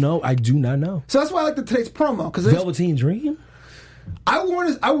saying. I don't know. I do not know. So that's why I like today's promo, because Velveteen Dream. I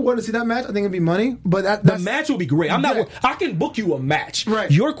would want to see that match. I think it'd be money, but the match will be great. I can book you a match. Right.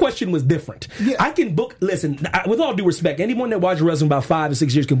 Your question was different. Yeah. I can book. Listen, with all due respect, anyone that watches wrestling about 5 or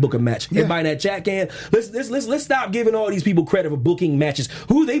 6 years can book a match. Yeah. Everybody in that chat can. Let's stop giving all these people credit for booking matches.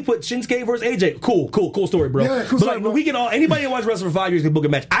 Who they put Shinsuke versus AJ? Cool story, bro. Yeah, cool story, bro. We can all. Anybody that watches wrestling for 5 years can book a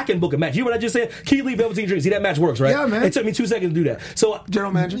match. I can book a match. You know what I just said? Keith Lee, Velveteen Dream. See, that match works, right? Yeah, man. It took me 2 seconds to do that. So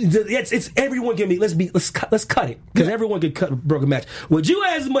general manager. It's everyone can be. Let's cut it, because everyone can cut a broken match. Would you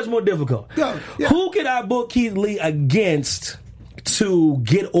ask? Much more difficult. Yeah. Who could I book Keith Lee against to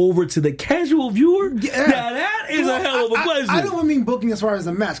get over to the casual viewer? Yeah. Now that is a hell of a question. I don't mean booking as far as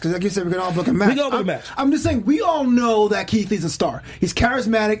a match, because like you said, we can all book a match. We can all book a match. I'm just saying, we all know that Keith Lee's a star. He's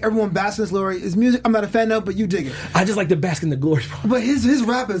charismatic. Everyone basks in his glory. His music, I'm not a fan of, but you dig it. I just like to bask in the glory. But his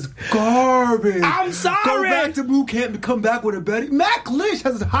rap is garbage. I'm sorry. Go back to boot camp and come back with a Betty. Mac Lynch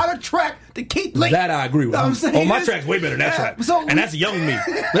has a hotter track than Keith Lee. That I agree with. I'm saying my track's way better than that track. And that's young me.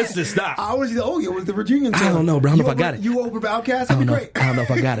 Let's just stop. I want to see the with the Virginian. I don't know, bro. I don't know if I got it. You over Outkast? Taz. That'd be great. I don't know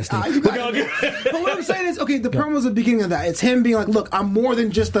if I got it, Steve. You got it. But what I'm saying is, okay, the promo's the beginning of that. It's him being like, look, I'm more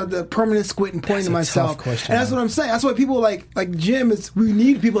than just the permanent squint and pointing to myself. Question, and that's what I'm saying. That's why people like Jim, we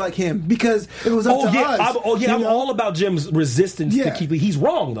need people like him because it was up to us. I'm all about Jim's resistance to Keith Lee. He's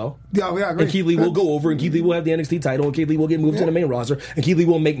wrong, though. Yeah, I agree. And Keith Lee will go over, and Keith Lee will have the NXT title, and Keith Lee will get moved to the main roster, and Keith Lee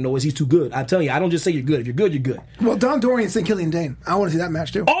will make noise. He's too good. I'm telling you, I don't just say you're good. If you're good, you're good. Well, Don Dorian and St. Killian Dane. I want to see that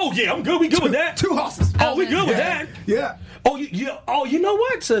match, too. Oh, yeah, I'm good. We good with that. Two horses. Oh, we good with that. Yeah. Oh, you know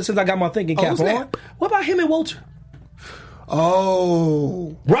what? Since I got my thinking cap on, what about him and Walter?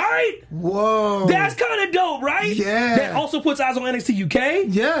 Oh. Right? Whoa. That's kind of dope, right? Yeah. That also puts eyes on NXT UK?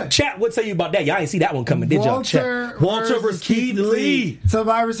 Yeah. Chat, what say you about that? Y'all ain't see that one coming, did y'all? Walter versus Keith Lee.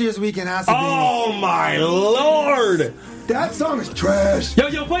 Survivor Series weekend has to be. Oh, my Lord. That song is trash.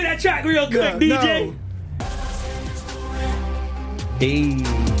 Yo, play that track real quick, DJ. No.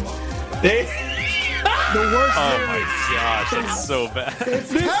 Hey. The worst. Oh my gosh, that's so bad. This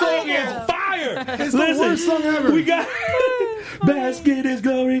song is fire. It's the worst song ever. We got Basket is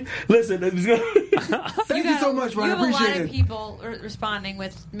glory. Listen, Thank you so much, man. I appreciate You have a lot it. of people responding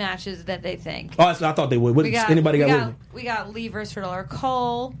with matches that they think. Oh, I thought they would. Anybody got? We got Lee versus Riddler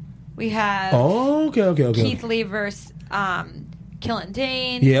Cole. We have okay. Keith Lee versus Killian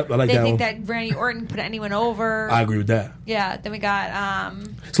Dane. Yep, I like that They one. think that Randy Orton put anyone over. I agree with that. Yeah. Then we got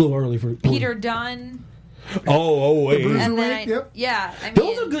It's a little early for Peter Dunne. Wait. And then Yep. I mean,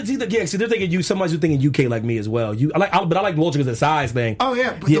 Those are good. See, they're thinking somebody's thinking UK like me as well. But I like Walter because of the size thing. Oh,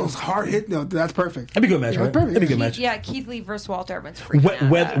 yeah. But those hard hit, no, that's perfect. That'd be a good match, right? Perfect. That'd be a good match. Yeah, Keith Lee versus Walter. Everyone's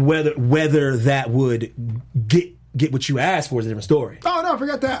freaking out. Whether that would get what you asked for is a different story. Oh, no,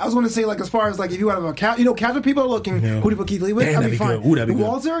 forget that. I was going to say, as far as, if you have a casual people are looking, who do you put Keith Lee with? Man, that'd be fine. Good. Ooh, that'd be good.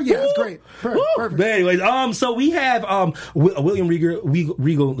 Walter? Yeah, that's great. Perfect. But anyways, so we have William Regal,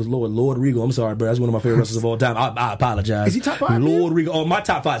 Lord Regal. I'm sorry, bro. That's one of my favorite wrestlers of all time. I apologize. Is he top 5? Lord Regal. Oh, my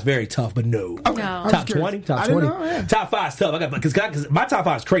top 5 is very tough, but no. Okay. No. Top 20? Top 20? Know, yeah. Top 5 is tough. Because my top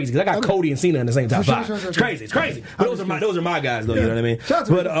 5 is crazy. Because I got Cody and Cena in the same top 5. Sure. It's crazy. But those are my guys, though. You know what I mean?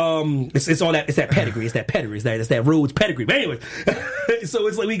 But it's all that. It's that pedigree. It's that Rhodes pedigree. But anyways, so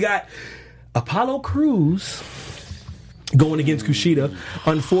it's like we got Apollo Crews going against Kushida.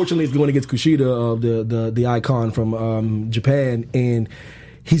 Unfortunately, it's going against Kushida, the icon from Japan, and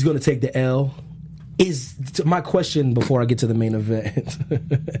he's going to take the L. Is my question before I get to the main event.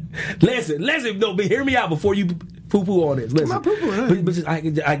 listen, no, but hear me out before you poo-poo on this. Listen, but I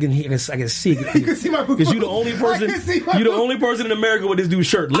can see it. You can see my poo-poo. Because you're the only person. You're the only person in America with this dude's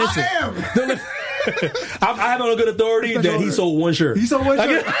shirt. Listen, I am. I have on a good authority that he sold one shirt. He sold one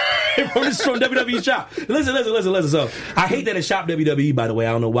shirt. From WWE Shop. Listen. So I hate that it's Shop WWE. By the way,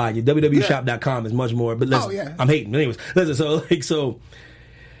 I don't know why. WWEshop.com is much more. But listen, I'm hating. Anyways, listen. So.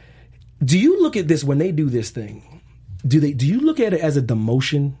 Do you look at this when they do this thing? Do you look at it as a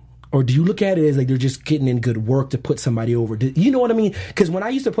demotion, or do you look at it as they're just getting in good work to put somebody over? You know what I mean? Because when I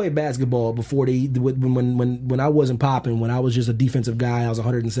used to play basketball before when I wasn't popping, when I was just a defensive guy, I was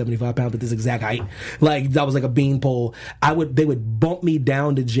 175 pounds at this exact height, I was like a beanpole. They would bump me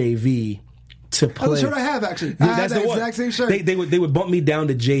down to JV. To play. That's the shirt I have, actually. I have that exact same shirt. They would bump me down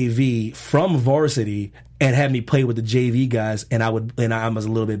to JV from varsity and have me play with the JV guys, and I was a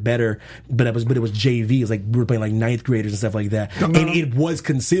little bit better, but it was JV. It was like we were playing like ninth graders and stuff like that, and it was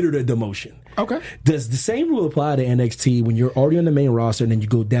considered a demotion. Okay. Does the same rule apply to NXT when you're already on the main roster and then you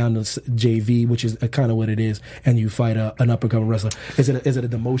go down to JV, which is kind of what it is, and you fight an up and coming wrestler? Is it a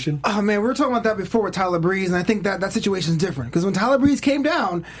demotion? Oh man, we were talking about that before with Tyler Breeze, and I think that situation is different because when Tyler Breeze came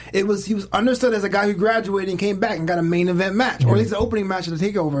down, he was understood as a guy who graduated and came back and got a main event match, or at least the opening match of the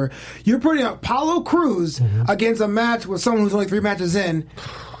takeover. You're putting Apollo Crews against a match with someone who's only 3 matches in.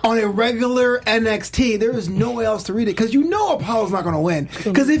 On a regular NXT, there is no way else to read it because Apollo's not going to win.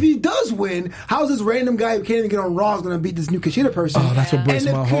 Because if he does win, how's this random guy who can't even get on Raw is going to beat this new Kushida person? Oh, that's what breaks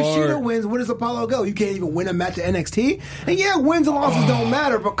my heart. And if Kushida wins, where does Apollo go? You can't even win a match at NXT. And yeah, wins and losses don't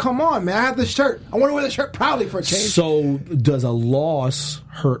matter, but come on, man. I have this shirt. I want to wear the shirt proudly for a change. So, does a loss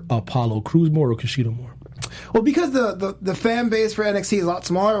hurt Apollo Crews more or Kushida more? Well, because the fan base for NXT is a lot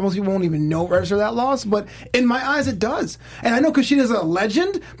smaller, most people won't even register that loss. But in my eyes, it does. And I know Kushida's a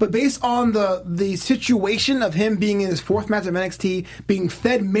legend, but based on the situation of him being in his 4th match of NXT, being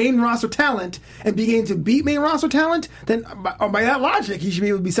fed main roster talent, and beginning to beat main roster talent, then by that logic, he should be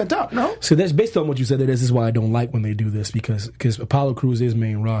able to be sent out, no? So that's based on what you said. This is why I don't like when they do this, because Apollo Crews is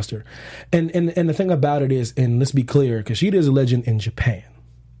main roster. And the thing about it is, and let's be clear, Kushida is a legend in Japan.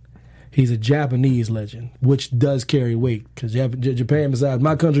 He's a Japanese legend, which does carry weight because Japan, besides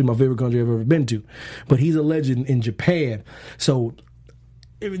my country, my favorite country I've ever been to. But he's a legend in Japan. So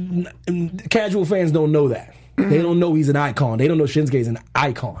casual fans don't know that. They don't know he's an icon. They don't know Shinsuke's an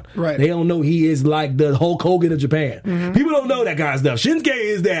icon. Right. They don't know he is like the Hulk Hogan of Japan. People don't know that kind of stuff. Shinsuke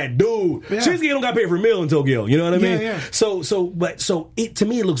is that dude. Yeah. Shinsuke don't got paid for a meal in Tokyo. You know what I mean? Yeah. So to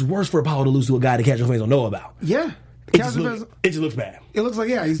me, it looks worse for Apollo to lose to a guy that casual fans don't know about. Yeah. It just looks bad. It looks like,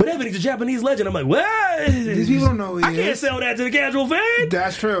 he's... But Evan, he's a Japanese legend. I'm like, what? These people don't know who he I can't is. sell that to the casual fan.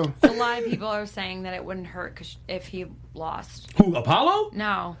 That's true. A lot of people are saying that it wouldn't hurt if he lost. Who, Apollo?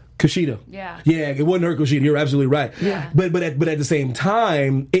 No. Kushida. Yeah. Yeah, it wouldn't hurt Kushida. You're absolutely right. Yeah. But at the same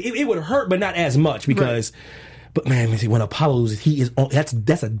time, it would hurt, but not as much because... Right. But man, when Apollo loses, he is on, that's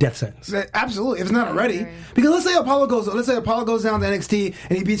a death sentence. Absolutely, if it's not already. Because let's say Apollo goes down to NXT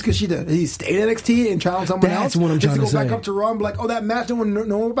and he beats Kushida. He stayed at NXT and challenge someone else. That's what I'm trying to say. Go back up to Raw and be like, oh, that match no one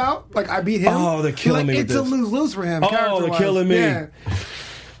know about. Like I beat him. Oh, they're killing me. It's a lose for him. Oh, they're killing me. Yeah.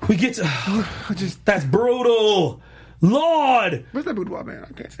 We get to that's brutal. Lord, where's that boudoir man?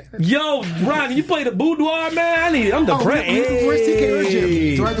 I can't say that. Yo, Ron, can you play the boudoir man? I'm depressed. Where's TK or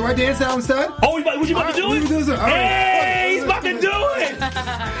Jim? Do I dance down instead? Oh, what you about to do it? Hey, he's about to do it.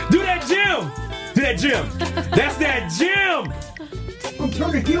 Do that, Jim. Do that, Jim. That's that, Jim. I'm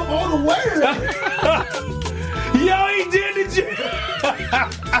turning heel all the way. Yo, he did the Jim.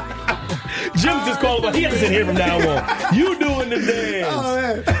 Jim's just called, but he has to sit here from now on. You doing the dance?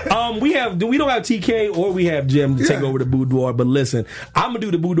 Oh, man. We don't have TK or we have Jim to take over the boudoir. But listen, I'm gonna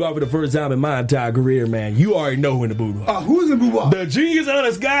do the boudoir for the first time in my entire career, man. You already know who in the boudoir. Who's in the boudoir? The genius of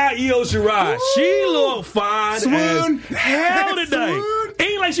the sky, Io Shirai. She looked fine Swoon. as hell today. Swoon.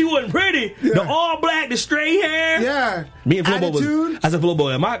 Ain't like she wasn't pretty. Yeah. The all black, the straight hair. Yeah. Me and Flobo I said,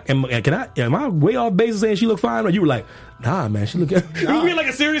 Flobo, am I way off base saying she looked fine? Or you were like, nah, man, she looked. We had like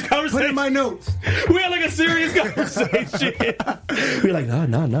a serious conversation. Put in my notes. We had like a serious conversation. We were like, nah.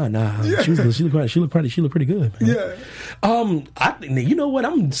 Yeah. She looked pretty good, man. Yeah. I think, you know what?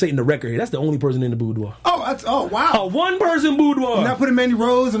 I'm setting the record here. That's the only person in the boudoir. Oh, wow. A one-person boudoir. You're not putting Mandy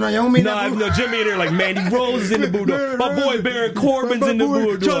Rose and Naomi. No, Jimmy in there like Mandy Rose is in the boudoir. My boy Baron Corbin's in the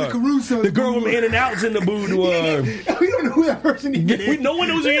boudoir. Charlie Caruso. The girl from In and Out's in the boudoir. We don't know who that person is. No one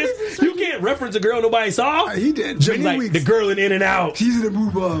knows who he is. You can't reference a girl nobody saw. He did. Jim's like the girl in In and Out. She's in the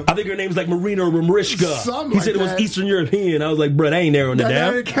boudoir. I think her name's like Marina Ramrishka. He said it was Eastern European. I was like, bro, that ain't narrowing it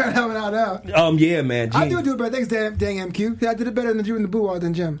down. I can't have it out now. Yeah, man. I do it better. Thanks, dang MQ. I did it better than you in the boudoir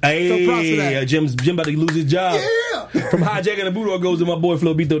than Jim. Hey, so props for that. Jim about to lose his job. Yeah. From hijacking the boudoir goes to my boy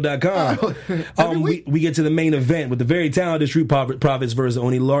Flobito.com. We get to the main event with the very talented Street Profits versus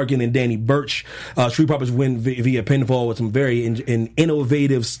Oni Larkin and Danny Burch. Street Profits win via pinfall with some very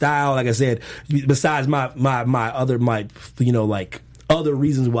innovative style. Like I said, besides my other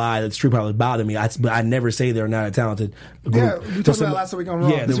reasons why the Street Profits bother me, I never say they're not a talented group. Yeah, we talked about last week on Raw.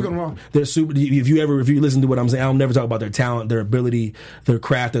 Yeah, they're super. If you listen to what I'm saying, I'll never talk about their talent, their ability, their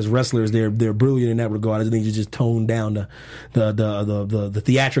craft as wrestlers. They're brilliant in that regard. I just need to just tone down the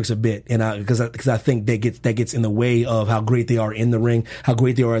theatrics a bit, and because I think that gets in the way of how great they are in the ring, how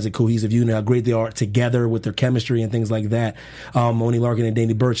great they are as a cohesive unit, how great they are together with their chemistry and things like that. Oni Larkin and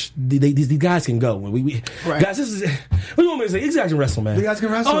Danny Burch, these guys can go. Guys, this is what do you want me to say? These guys can wrestle, man. These guys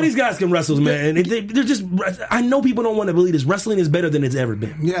can wrestle. Oh, these guys can wrestle, man. They're just. I know people don't want to believe this. Wrestling is better than it's ever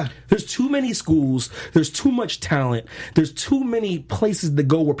been. Yeah. There's too many schools. There's too much talent. There's too many places to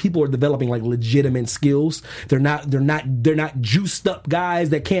go where people are developing like legitimate skills. They're not juiced up guys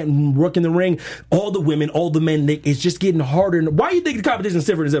that can't work in the ring. All the women, all the men. It's just getting harder. Why do you think the competition's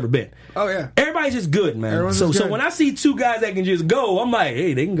different as ever been? Oh yeah. Everybody's just good, man. So when I see two guys that can just go, I'm like,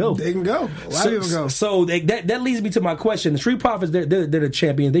 hey, they can go. They can go. A lot of people go. So that leads me to my question. The Street Profits, they're the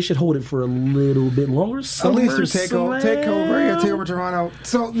champions. They should hold it for a little bit longer. At least through takeover Toronto.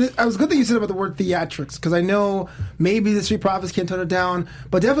 So I was good that you said about the word theatrics, because I know maybe the Street Profits can't tone it down,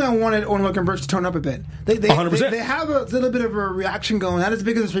 but definitely I wanted Oni Larkin Burch to tone up a bit. They 100%. They have a little bit of a reaction going, not as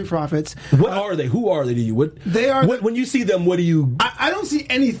big as the Street Profits. What are they? Who are they to you? They are. When you see them, what do you? I don't see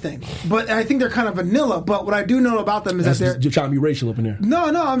anything, but I think they're kind of vanilla. But what I do know about them is that they're. You're trying to be racial up in there. No,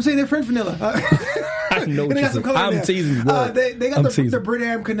 I'm saying they're French vanilla. I know what you're saying. I'm teasing you. They got the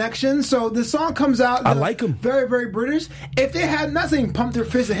Brit-Am connection, so the song comes out. I like them. Very, very British. If they had not saying pump their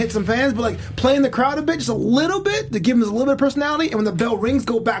fists and hit some fans, but like playing the crowd a bit, just a little bit, to give them a little bit of personality, and when the bell rings,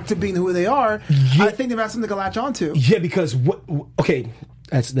 go back to being who they are. Yeah. I think they've had something to latch onto. Yeah, because okay.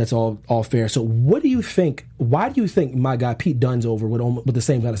 That's all fair. So what do you think? Why do you think my guy Pete Dunne's over with the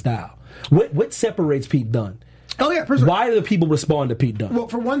same kind of style? What separates Pete Dunne? Oh yeah, why do the people respond to Pete Dunne? Well,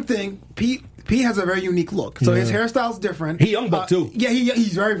 for one thing, Pete Pete has a very unique look. So his hairstyle's different. He young buck too. Yeah,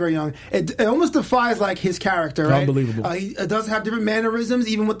 he's very, very young. It almost defies like his character, right? Unbelievable. He does have different mannerisms,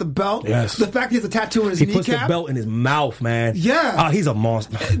 even with the belt. Yes. The fact he has a tattoo in his He kneecap. puts the belt in his mouth, man. Yeah. He's a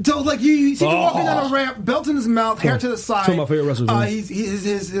monster. So like you see him walking down a ramp, belt in his mouth, hair to the side. Two of my favorite wrestlers, man.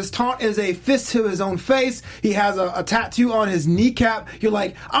 His taunt is a fist to his own face. He has a tattoo on his kneecap. You're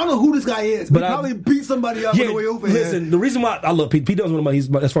like, I don't know who this guy is, but he probably beat somebody up on the way over here. Listen, the reason why I love Pete Dunne's one of my,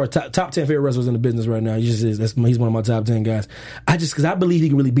 he's as far as top 10 favorite wrestlers in the business right now. He just is. He's one of my top 10 guys. Because I believe he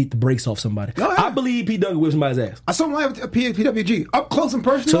can really beat the brakes off somebody. Oh, yeah. I believe Pete Dunne can whip somebody's ass. I saw him live at PWG up close and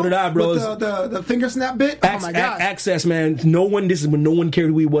personal. So did I, bro. With the finger snap bit. Oh my god! Access, man. This is when no one cared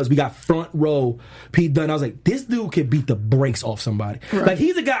who he was. We got front row Pete Dunne. I was like, this dude can beat the brakes off somebody. Right. Like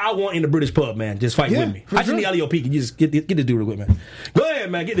he's a guy I want in the British pub, man. Just fight with me. I just need Elio P. Can you just get this dude real quick, man? Go ahead,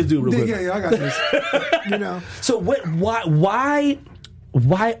 man. Get this dude real quick. Yeah, I got this. You know. So why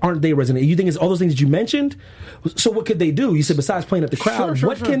aren't they resonant? You think it's all those things that you mentioned? So what could they do? You said besides playing up the crowd,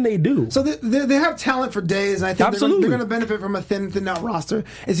 what can they do? So they have talent for days, and I think they're going to benefit from a thin out roster.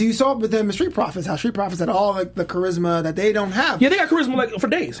 And so you saw with them Street Profits, how Street Profits had all the charisma that they don't have. Yeah, they got charisma like for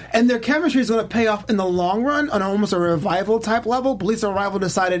days. And their chemistry is going to pay off in the long run on almost a revival type level. Police and Revival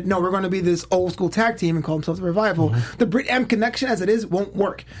decided, no, we're going to be this old school tag team and call themselves a Revival. Mm-hmm. The Brit M connection as it is won't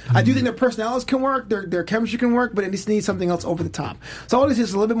work. Mm-hmm. I do think their personalities can work, their chemistry can work, but it just needs something else over the top. So all this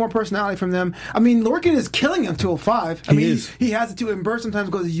is a little bit more personality from them. I mean, Lorcan is killing him 205. He has it too, and Bert sometimes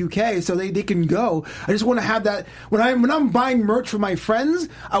goes to UK, so they can go. I just want to have that when I'm buying merch for my friends.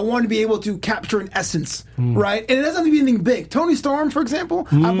 I want to be able to capture an essence, right? And it doesn't have to be anything big. Tony Storm, for example,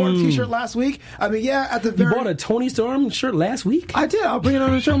 I bought a T-shirt last week. I mean, you bought a Tony Storm shirt last week? I did. I'll bring it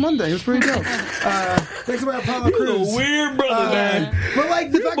on the show Monday. It was pretty dope. Thanks to my Apollo Crews. You're a weird brother, man. But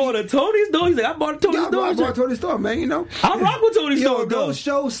like you bought a Tony Storm. He's like, I bought a Tony Storm. I bought Tony Storm, man. You know, I rock with Tony Storm. Those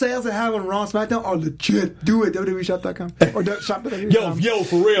show sales that have on Raw, SmackDown are legit. Do it. WWEshop.com or shop.com. Yo,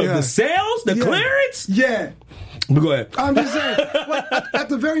 for real. Yeah. The sales, the clearance. Yeah. But go ahead. I'm just saying, like, at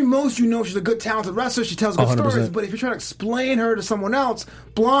the very most, you know she's a good, talented wrestler. She tells good 100%. Stories. But if you're trying to explain her to someone else,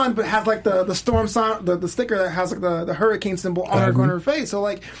 blonde, but has like the storm sign, the sticker that has like the hurricane symbol on her face. So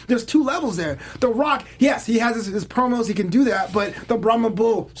like, there's two levels there. The Rock, yes, he has his promos, he can do that. But the Brahma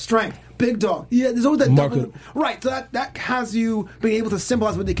Bull, strength. Big dog. Yeah, there's always that double. Right, so that has you being able to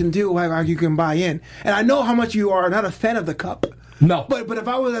symbolize what they can do, how you can buy in. And I know how much you are not a fan of the cup. No. But if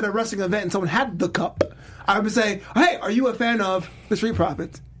I was at a wrestling event and someone had the cup, I would say, hey, are you a fan of the Street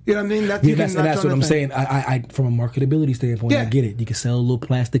Profits? You know what I mean? That's what I'm saying. I from a marketability standpoint, I get it. You can sell a little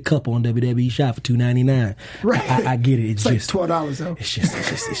plastic cup on WWE Shop for $2.99. Right. I get it. It's just like $12 though. It's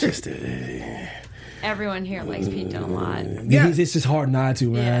just everyone here likes Pete Dunne a lot. Yeah, it's just hard not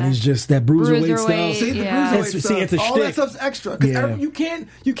to, man. It's just that bruiserweight stuff. See, the bruiserweight stuff. It's a all shtick. That stuff's extra. Because you can't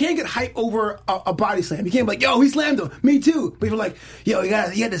get hype over a body slam. You can't be like, yo, he slammed him. Me too. But you're like, yo, he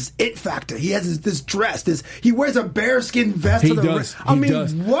had this it factor. He has this dress. He wears a bearskin vest. He does.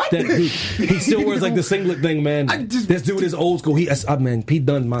 What? He still wears like the singlet thing, man. This dude is old school. Pete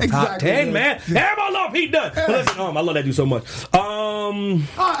Dunne, my top 10, man. Everybody love Pete Dunne. But listen, I love that dude so much.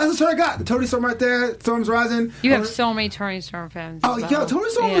 That's what I got. The Tony Storm right there. Storm's rising. You have so many Tony Storm fans. Oh, yo, Tony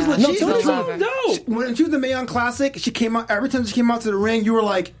Storm was legit. No, Tony Storm was dope. When she was the Mae Young Classic, she came out. Every time she came out to the ring, you were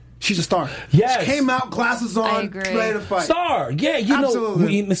like, she's a star. Yes. She came out, glasses on, ready to fight. Star. Yeah,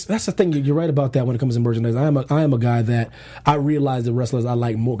 Absolutely. know, that's the thing. You're right about that when it comes to merchandise. I am a guy that I realize the wrestlers I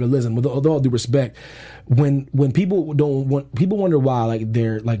like more. Because listen, with all due respect, when people wonder why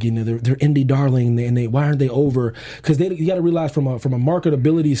they're indie darling and why aren't they over? Because you got to realize from a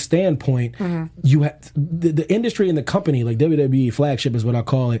marketability standpoint, you have the industry and the company like WWE flagship is what I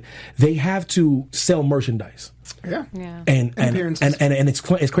call it. They have to sell merchandise. Yeah. And it's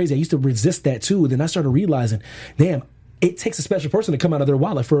crazy. I used to resist that too. Then I started realizing, damn, it takes a special person to come out of their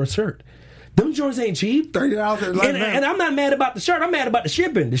wallet for a shirt. Them joints ain't cheap. $30. And I'm not mad about the shirt. I'm mad about the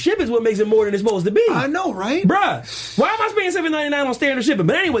shipping. The shipping is what makes it more than it's supposed to be. I know, right? Bruh, why am I spending $7.99 on standard shipping?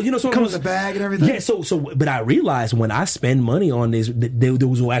 But anyway, so it comes with a bag and everything. Yeah, but I realized when I spend money on this,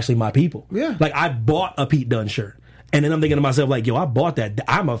 those were actually my people. Yeah. Like I bought a Pete Dunne shirt. And then I'm thinking to myself, like, yo, I bought that.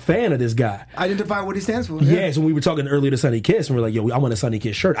 I'm a fan of this guy. Identify what he stands for. Yeah, so when we were talking earlier to Sonny Kiss, and we're like, yo, I want a Sonny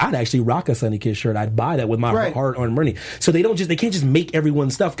Kiss shirt. I'd actually rock a Sonny Kiss shirt. I'd buy that with my hard-earned money. So they can't just make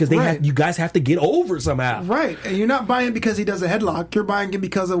everyone's stuff because you guys have to get over somehow. Right, and you're not buying it because he does a headlock. You're buying it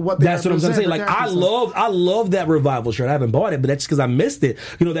because of what they That's what I'm saying. Like, I love that Revival shirt. I haven't bought it, but that's because I missed it.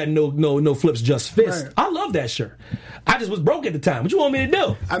 You know, that no flips, just fists. Right. I love that shirt. I just was broke at the time. What you want me to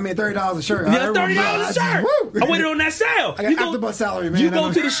do? I mean, $30 a shirt. Yeah, $30 a shirt. I waited on that sale. I got AfterBuzz salary, man. You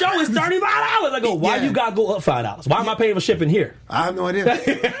go to the show, it's $35. I go, why you got to go up $5? Why am I paying for shipping here? I have no idea.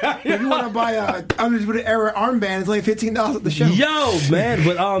 If you want to buy a Undisputed Era armband, it's only $15 at the show. Yo, man.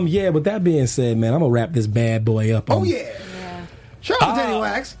 But yeah, with that being said, man, I'm going to wrap this bad boy up. Oh, yeah. Shout out to Danny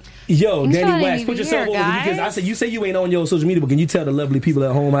Wax. Yo, Thanks Danny for Wax, letting put me yourself be over here, because I guys. said you say you ain't on your social media, but can you tell the lovely people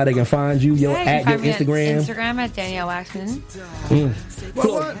at home how they can find you? Yo, at your Instagram. Instagram at Danielle Waxman.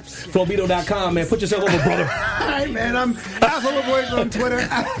 Flobito.com, man. Put yourself over, brother. All right, man. I'm @FloBoys on Twitter,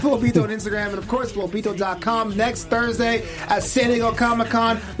 @Flobito on Instagram, and of course, Flobito.com. Next Thursday at San Diego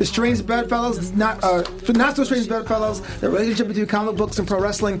Comic-Con, the Strange Bedfellows, not so Strange Bedfellows, the relationship between comic books and pro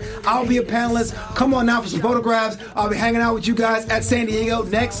wrestling. I'll be a panelist. Come on now for some photographs. I'll be hanging out with you guys at San Diego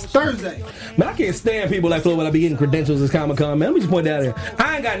next Thursday. Man, I can't stand people like Flo when I be getting credentials at Comic-Con, man. Let me just point that out here.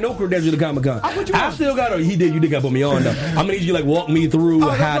 I ain't got no credentials at Comic-Con. I still got you did got to put me on, though. I'm going to need you, like, walk me through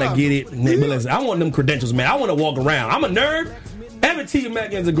how to get it. But listen, I want them credentials, man. I want to walk around. I'm a nerd. Evan T.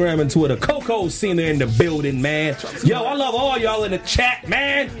 Mac, Instagram and Twitter. Coco Cena in the building, man. Yo, I love all y'all in the chat,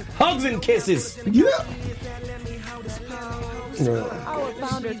 man. Hugs and kisses. Yeah. Our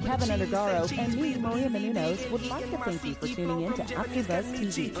founders, Kevin Undergaro, and me, Maria Menounos, would like to thank you for tuning in to AfterBuzz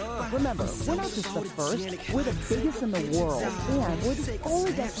TV. Remember, we're not just the first, we're the biggest in the world, and we're the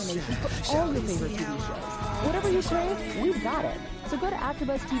only destination for all your favorite TV shows. Whatever you crave, we've got it. So go to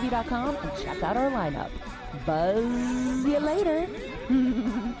AfterBuzzTV.com and check out our lineup. Buzz you later.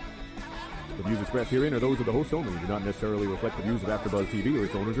 The views expressed herein are those of the hosts only and do not necessarily reflect the views of AfterBuzz TV or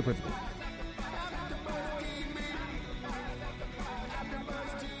its owners or principals.